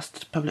the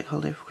last public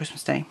holiday before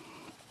Christmas Day.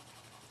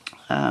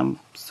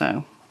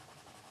 So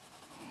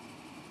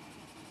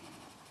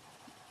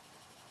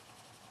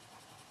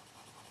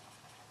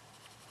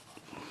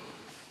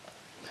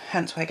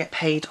hence why I get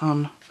paid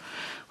on,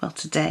 well,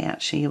 today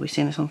actually. You'll be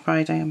seeing this on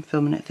Friday. I'm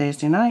filming it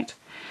Thursday night.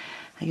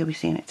 And you'll be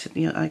seeing it,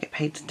 I get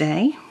paid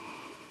today.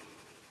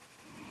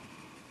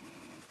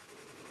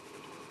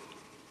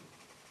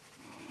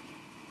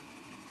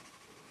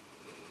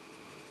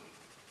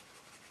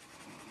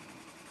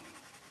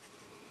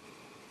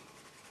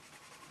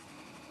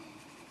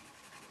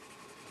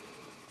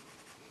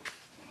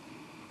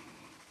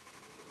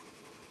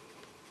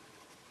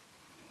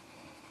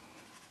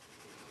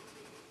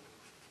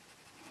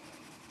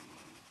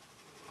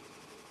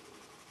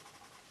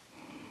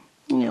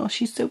 You know,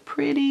 she's so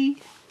pretty.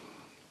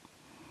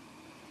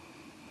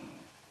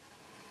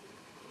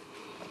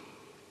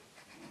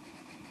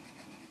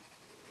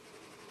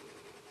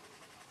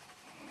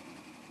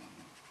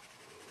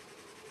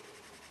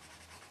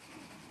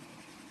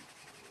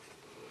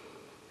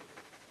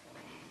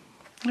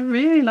 I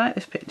really like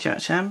this picture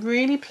actually. I'm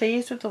really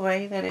pleased with the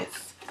way that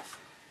it's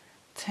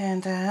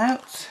turned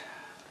out.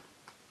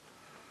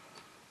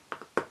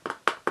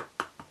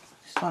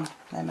 This one,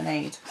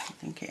 lemonade, I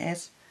think it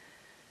is.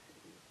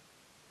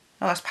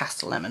 Oh, that's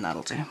pastel lemon,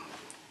 that'll do.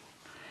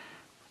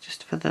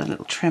 Just for the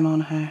little trim on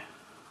her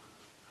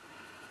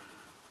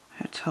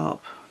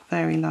top.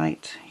 Very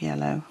light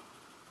yellow.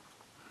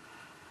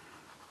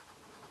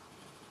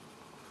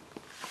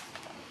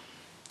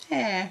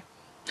 Yeah.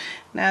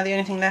 Now the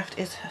only thing left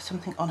is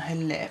something on her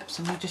lips,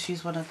 and we'll just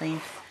use one of the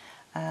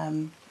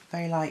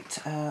very light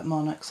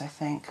monarchs, I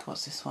think.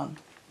 What's this one?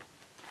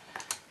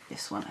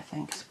 This one, I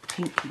think, is a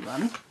pinky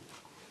one.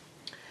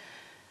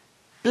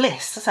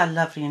 Bliss, that's a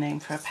lovely name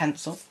for a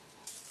pencil.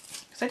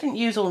 Because I didn't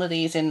use all of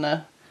these in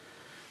the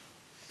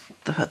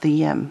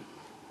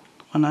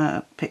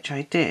one picture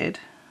I did.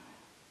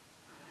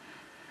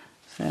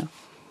 So,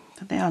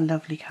 but they are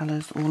lovely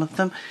colours, all of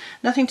them.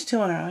 Nothing to do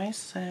on her eyes,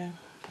 so.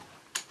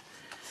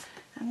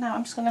 And now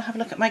I'm just going to have a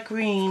look at my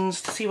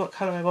greens to see what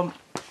colour I want.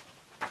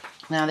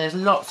 Now there's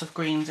lots of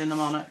greens in the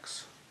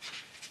monarchs.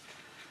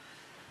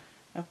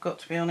 I've got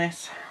to be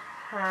honest.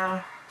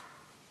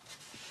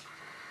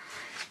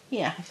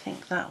 Yeah, I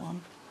think that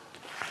one.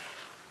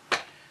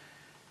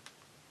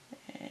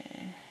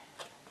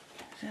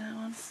 Is that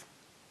one?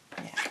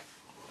 Yeah.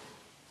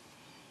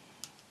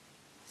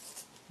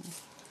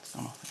 It's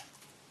not off there.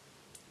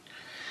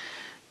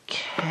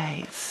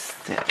 Okay,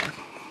 so.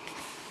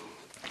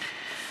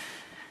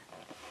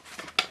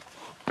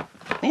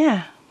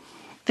 Yeah,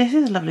 this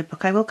is a lovely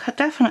book. I will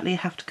definitely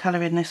have to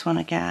colour in this one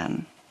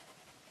again,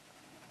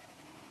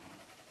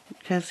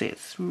 because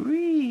it's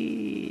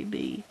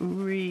really,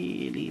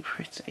 really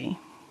pretty.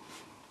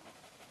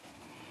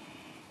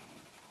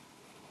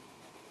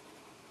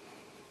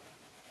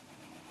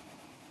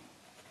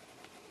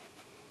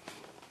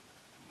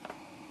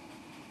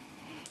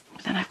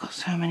 But then I've got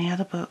so many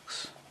other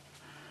books.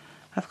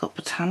 I've got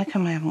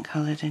Botanicum I haven't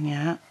coloured in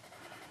yet.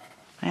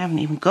 I haven't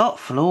even got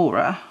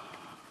Flora.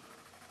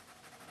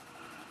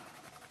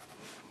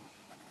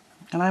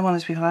 And I'm one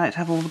of those people, I like to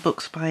have all the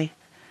books by,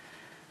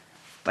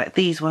 like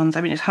these ones.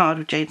 I mean, it's hard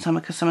with Jade Summer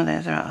because some of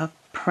theirs are out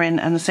of print,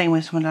 and the same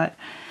with someone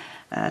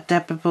like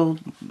Deborah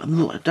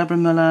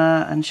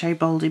Muller and Shay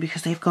Boldy,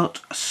 because they've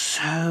got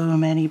so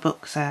many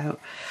books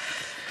out.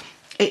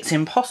 It's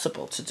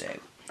impossible to do.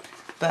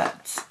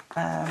 But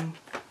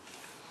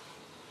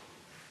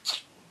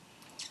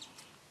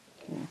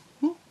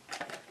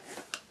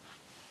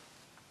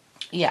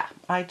yeah,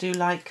 I do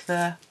like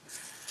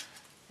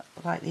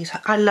these.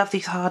 I love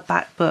these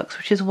hardback books,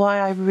 which is why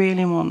I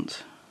really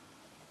want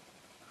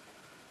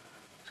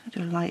to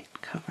do a light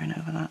covering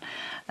over that.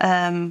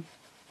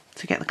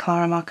 To get the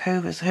Clara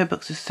Markovas. Her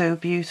books are so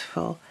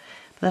beautiful.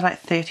 But they're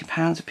like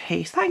 £30 a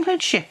piece. That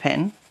includes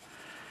shipping,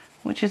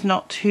 which is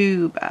not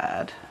too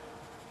bad.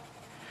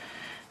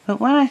 But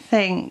when I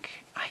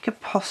think I could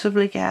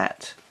possibly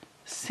get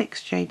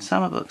 6 Jade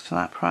Summer books for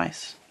that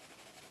price.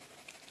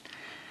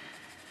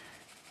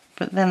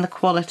 But then the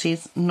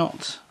quality's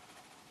not,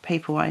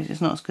 paper-wise,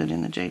 it's not as good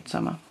in the Jade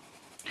Summer.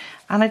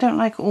 And I don't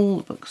like all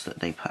the books that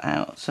they put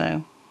out,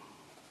 so.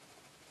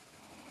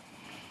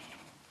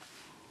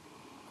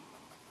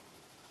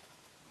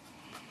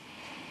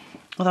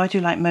 Although I do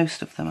like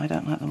most of them, I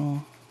don't like them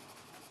all.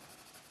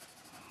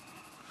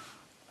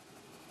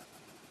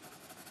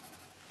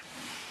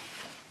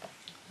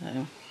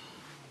 So.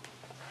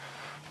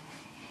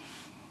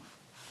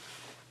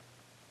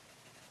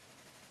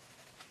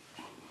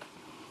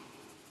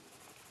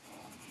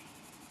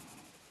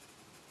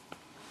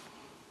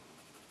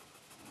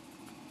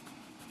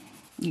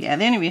 Yeah,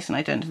 the only reason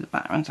I don't do the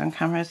backgrounds on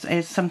camera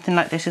is something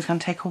like this is going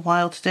to take a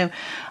while to do.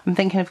 I'm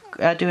thinking of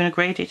doing a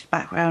gradated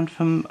background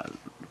from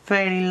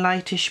fairly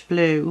lightish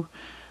blue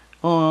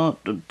or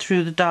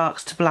through the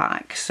darks to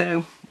black,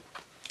 so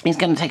it's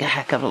going to take a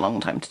heck of a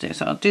long time to do.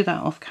 So I'll do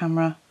that off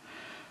camera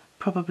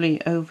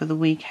probably over the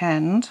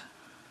weekend,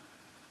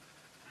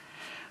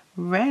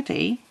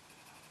 ready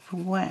for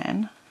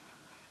when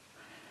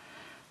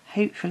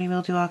hopefully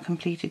we'll do our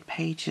completed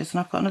pages. And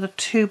I've got another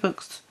 3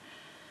 books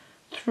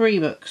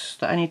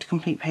that I need to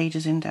complete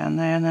pages in down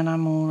there, and then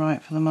I'm all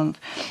right for the month.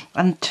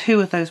 And 2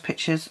 of those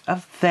pictures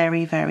are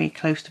very, very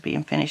close to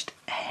being finished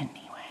anyway.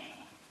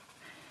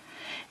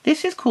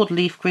 This is called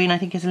Leaf Green. I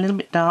think it's a little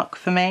bit dark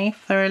for me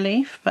for a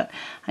leaf, but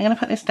I'm going to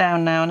put this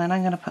down now, and then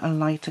I'm going to put a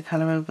lighter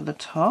colour over the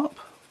top.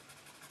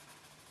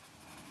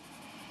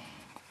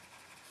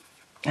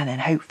 And then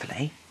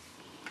hopefully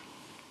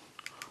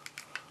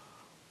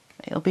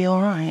it'll be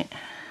all right.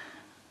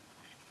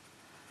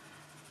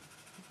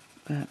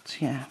 But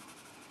yeah,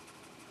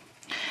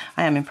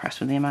 I am impressed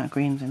with the amount of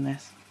greens in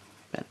this,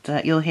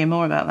 but you'll hear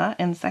more about that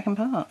in the second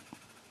part.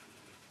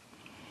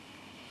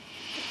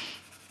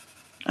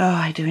 Oh,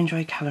 I do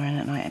enjoy colouring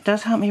at night. It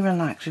does help me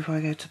relax before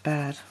I go to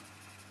bed.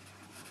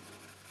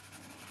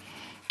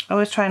 I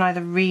always try and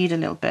either read a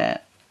little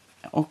bit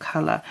or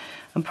colour,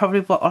 and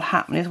probably what will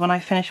happen is when I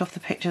finish off the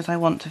pictures I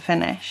want to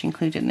finish,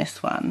 including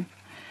this one,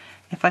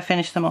 if I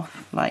finish them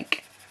off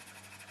like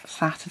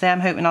Saturday, I'm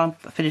hoping I'll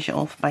finish it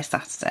off by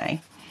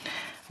Saturday,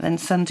 and then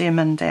Sunday and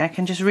Monday I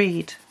can just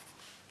read.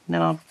 And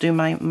then I'll do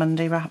my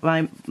monthly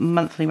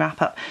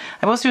wrap up.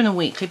 I was doing a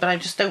weekly, but I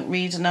just don't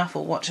read enough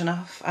or watch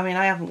enough. I mean,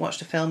 I haven't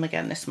watched a film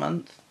again this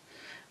month.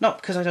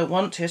 Not because I don't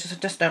want to, it's just I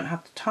just don't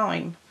have the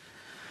time.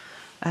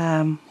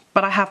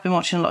 But I have been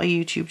watching a lot of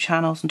YouTube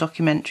channels and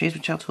documentaries,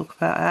 which I'll talk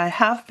about. I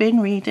have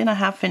been reading, I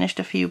have finished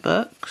a few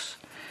books.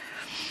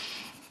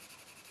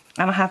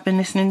 And I have been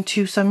listening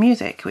to some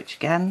music, which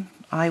again,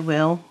 I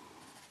will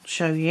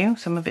show you.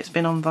 Some of it's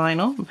been on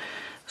vinyl,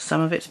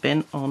 some of it's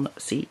been on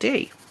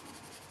CD.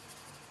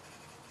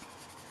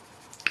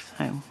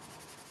 So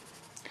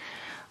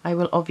I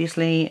will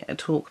obviously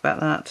talk about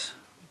that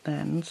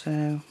then.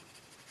 So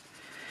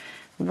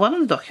one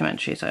of the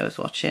documentaries I was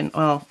watching,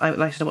 well, I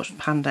watched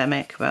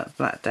Pandemic about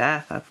Black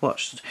Death. I've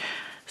watched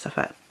stuff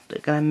about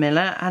Glenn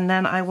Miller, and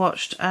then I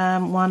watched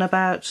one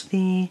about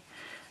the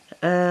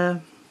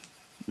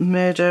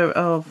murder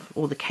of,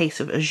 or the case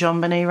of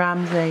JonBenet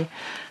Ramsey,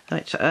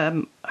 which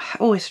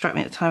always struck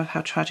me at the time of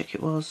how tragic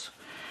it was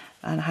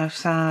and how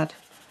sad.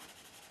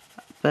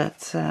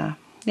 But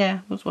yeah,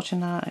 I was watching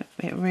that.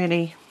 It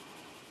really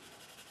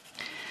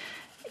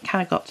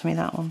kind of got to me,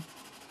 that one.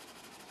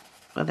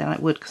 But then I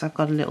would, because I've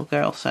got a little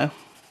girl, so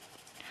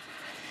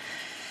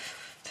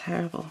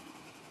terrible.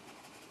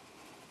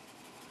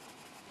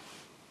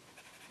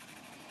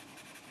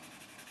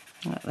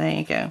 There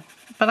you go.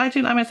 But I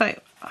mean, it's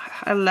like,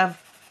 I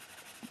love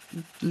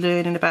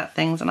learning about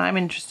things, and I'm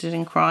interested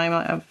in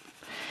crime.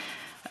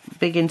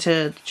 big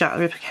into Jack the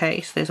Ripper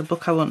case, there's a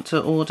book I want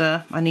to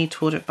order. I need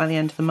to order it by the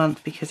end of the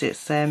month because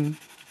it's,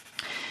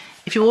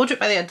 if you order it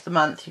by the end of the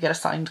month, you get a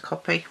signed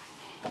copy.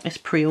 It's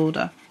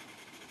pre-order.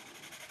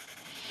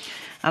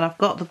 And I've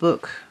got the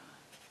book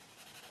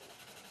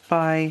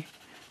by,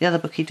 the other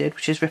book he did,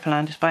 which is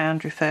Ripperland, is by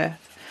Andrew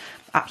Firth.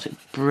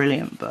 Absolutely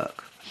brilliant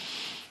book.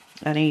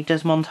 And he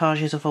does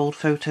montages of old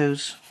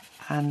photos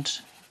and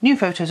new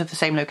photos of the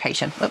same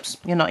location. Oops,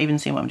 you're not even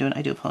seeing what I'm doing,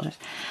 I do apologise.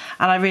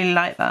 And I really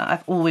like that.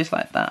 I've always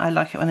liked that. I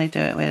like it when they do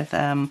it with,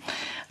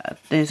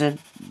 there's a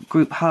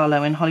group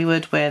Harlow in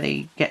Hollywood where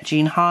they get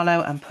Jean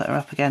Harlow and put her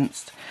up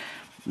against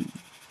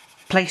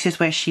places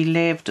where she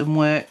lived and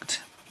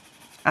worked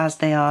as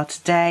they are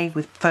today,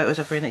 with photos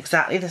of her in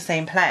exactly the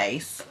same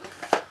place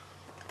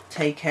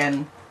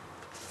taken,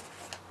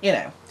 you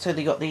know, so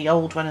they got the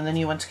old one and the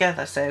new one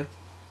together. So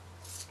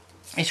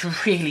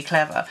it's really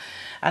clever.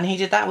 And he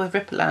did that with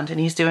Ripperland, and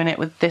he's doing it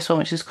with this one,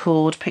 which is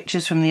called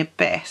Pictures from the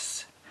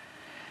Abyss,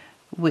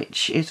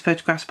 which is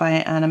photographs by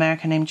an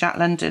American named Jack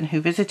London,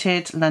 who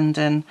visited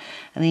London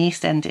and the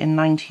East End in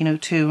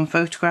 1902 and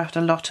photographed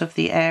a lot of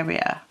the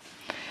area,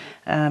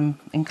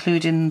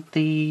 including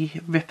the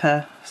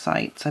Ripper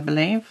sites, I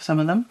believe, some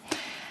of them.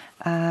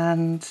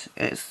 And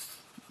it's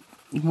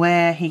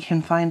where he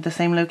can find the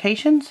same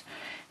locations.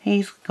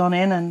 He's gone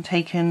in and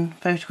taken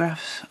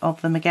photographs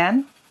of them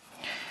again,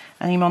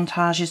 and he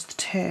montages the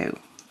two.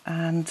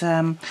 And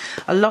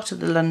a lot of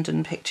the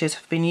London pictures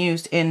have been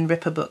used in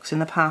Ripper books in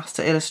the past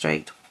to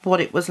illustrate what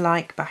it was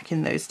like back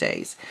in those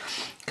days,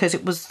 because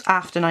it was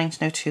after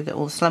 1902 that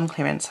all the slum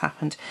clearance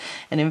happened.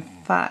 And in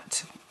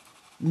fact,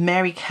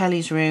 Mary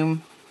Kelly's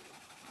room,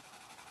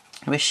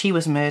 where she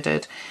was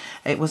murdered,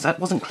 it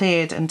wasn't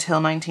cleared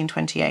until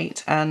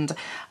 1928, and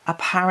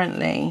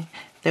apparently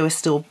there was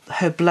still,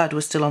 her blood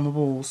was still on the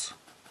walls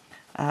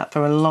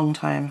for a long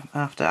time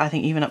after, I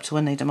think even up to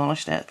when they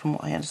demolished it, from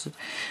what I understood,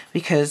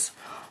 because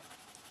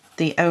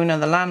the owner,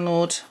 the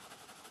landlord,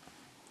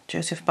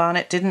 Joseph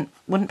Barnett,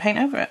 wouldn't paint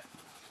over it.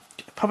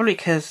 Probably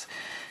because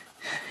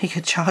he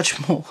could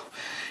charge more.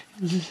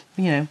 You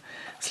know,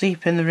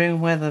 sleep in the room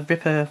where the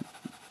Ripper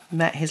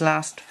met his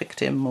last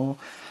victim, or,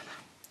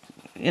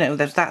 you know,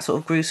 there's that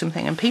sort of gruesome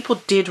thing. And people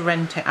did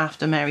rent it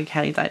after Mary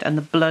Kelly died, and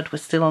the blood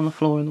was still on the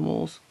floor and the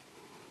walls,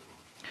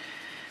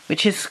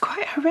 which is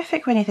quite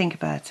horrific when you think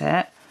about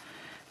it.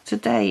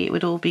 Today it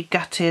would all be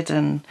gutted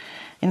and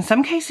in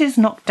some cases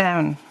knocked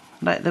down,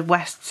 like the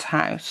West's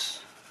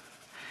house.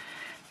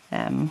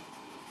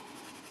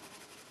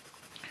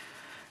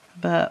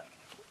 But,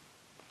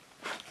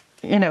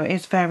 you know,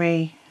 it's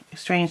very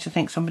strange to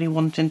think somebody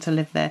wanting to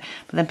live there,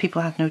 but then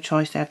people had no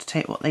choice, they had to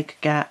take what they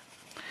could get.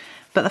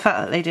 But the fact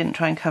that they didn't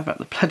try and cover up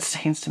the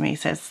bloodstains, to me,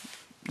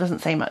 doesn't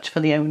say much for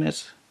the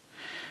owners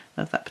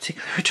of that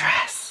particular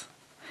address.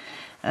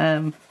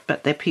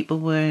 But their people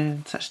were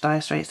in such dire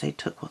straits, they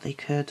took what they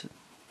could.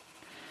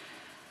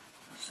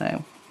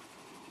 So,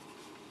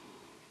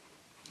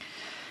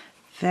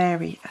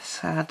 very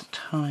sad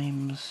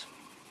times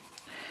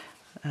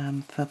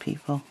for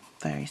people,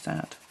 very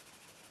sad.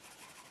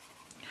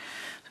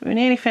 So we're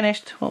nearly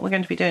finished what we're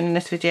going to be doing in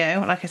this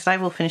video. Like I said, I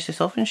will finish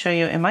this off and show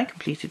you in my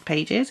completed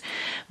pages.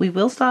 We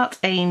will start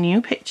a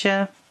new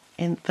picture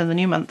for the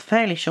new month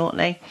fairly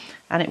shortly,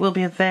 and it will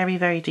be a very,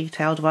 very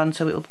detailed one,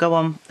 so it will go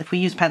on, if we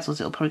use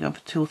pencils, it'll probably go on for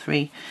 2 or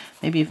 3,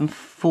 maybe even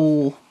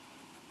 4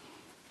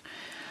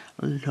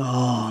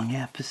 long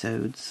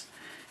episodes,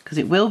 because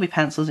it will be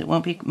pencils, it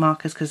won't be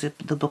markers, because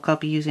the book I'll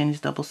be using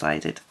is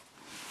double-sided.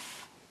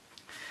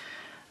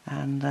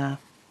 And I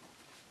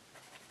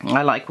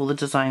like all the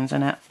designs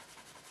in it,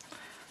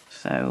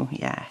 so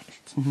yeah,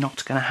 it's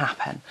not going to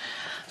happen.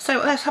 So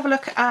let's have a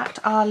look at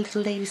our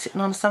little lady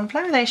sitting on a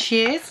sunflower. There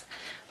she is.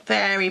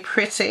 Very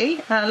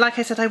pretty. Like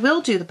I said, I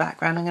will do the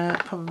background. I'm going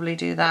to probably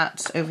do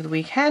that over the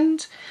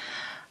weekend.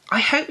 I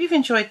hope you've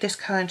enjoyed this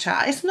colour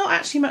chat. It's not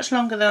actually much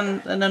longer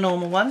than a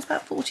normal one. It's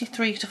about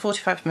 43 to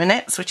 45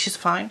 minutes, which is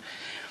fine.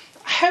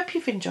 I hope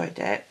you've enjoyed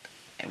it.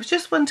 It was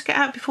just one to get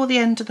out before the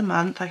end of the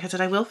month. Like I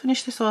said, I will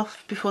finish this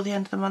off before the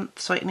end of the month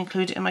so I can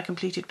include it in my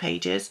completed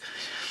pages.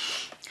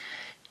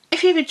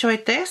 If you've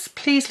enjoyed this,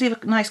 please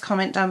leave a nice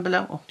comment down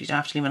below. Oh, you don't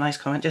have to leave a nice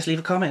comment, just leave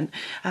a comment.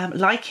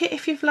 Like it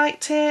if you've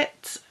liked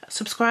it.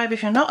 Subscribe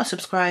if you're not a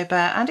subscriber.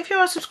 And if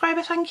you're a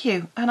subscriber, thank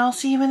you. And I'll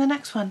see you in the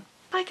next one.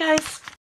 Bye, guys.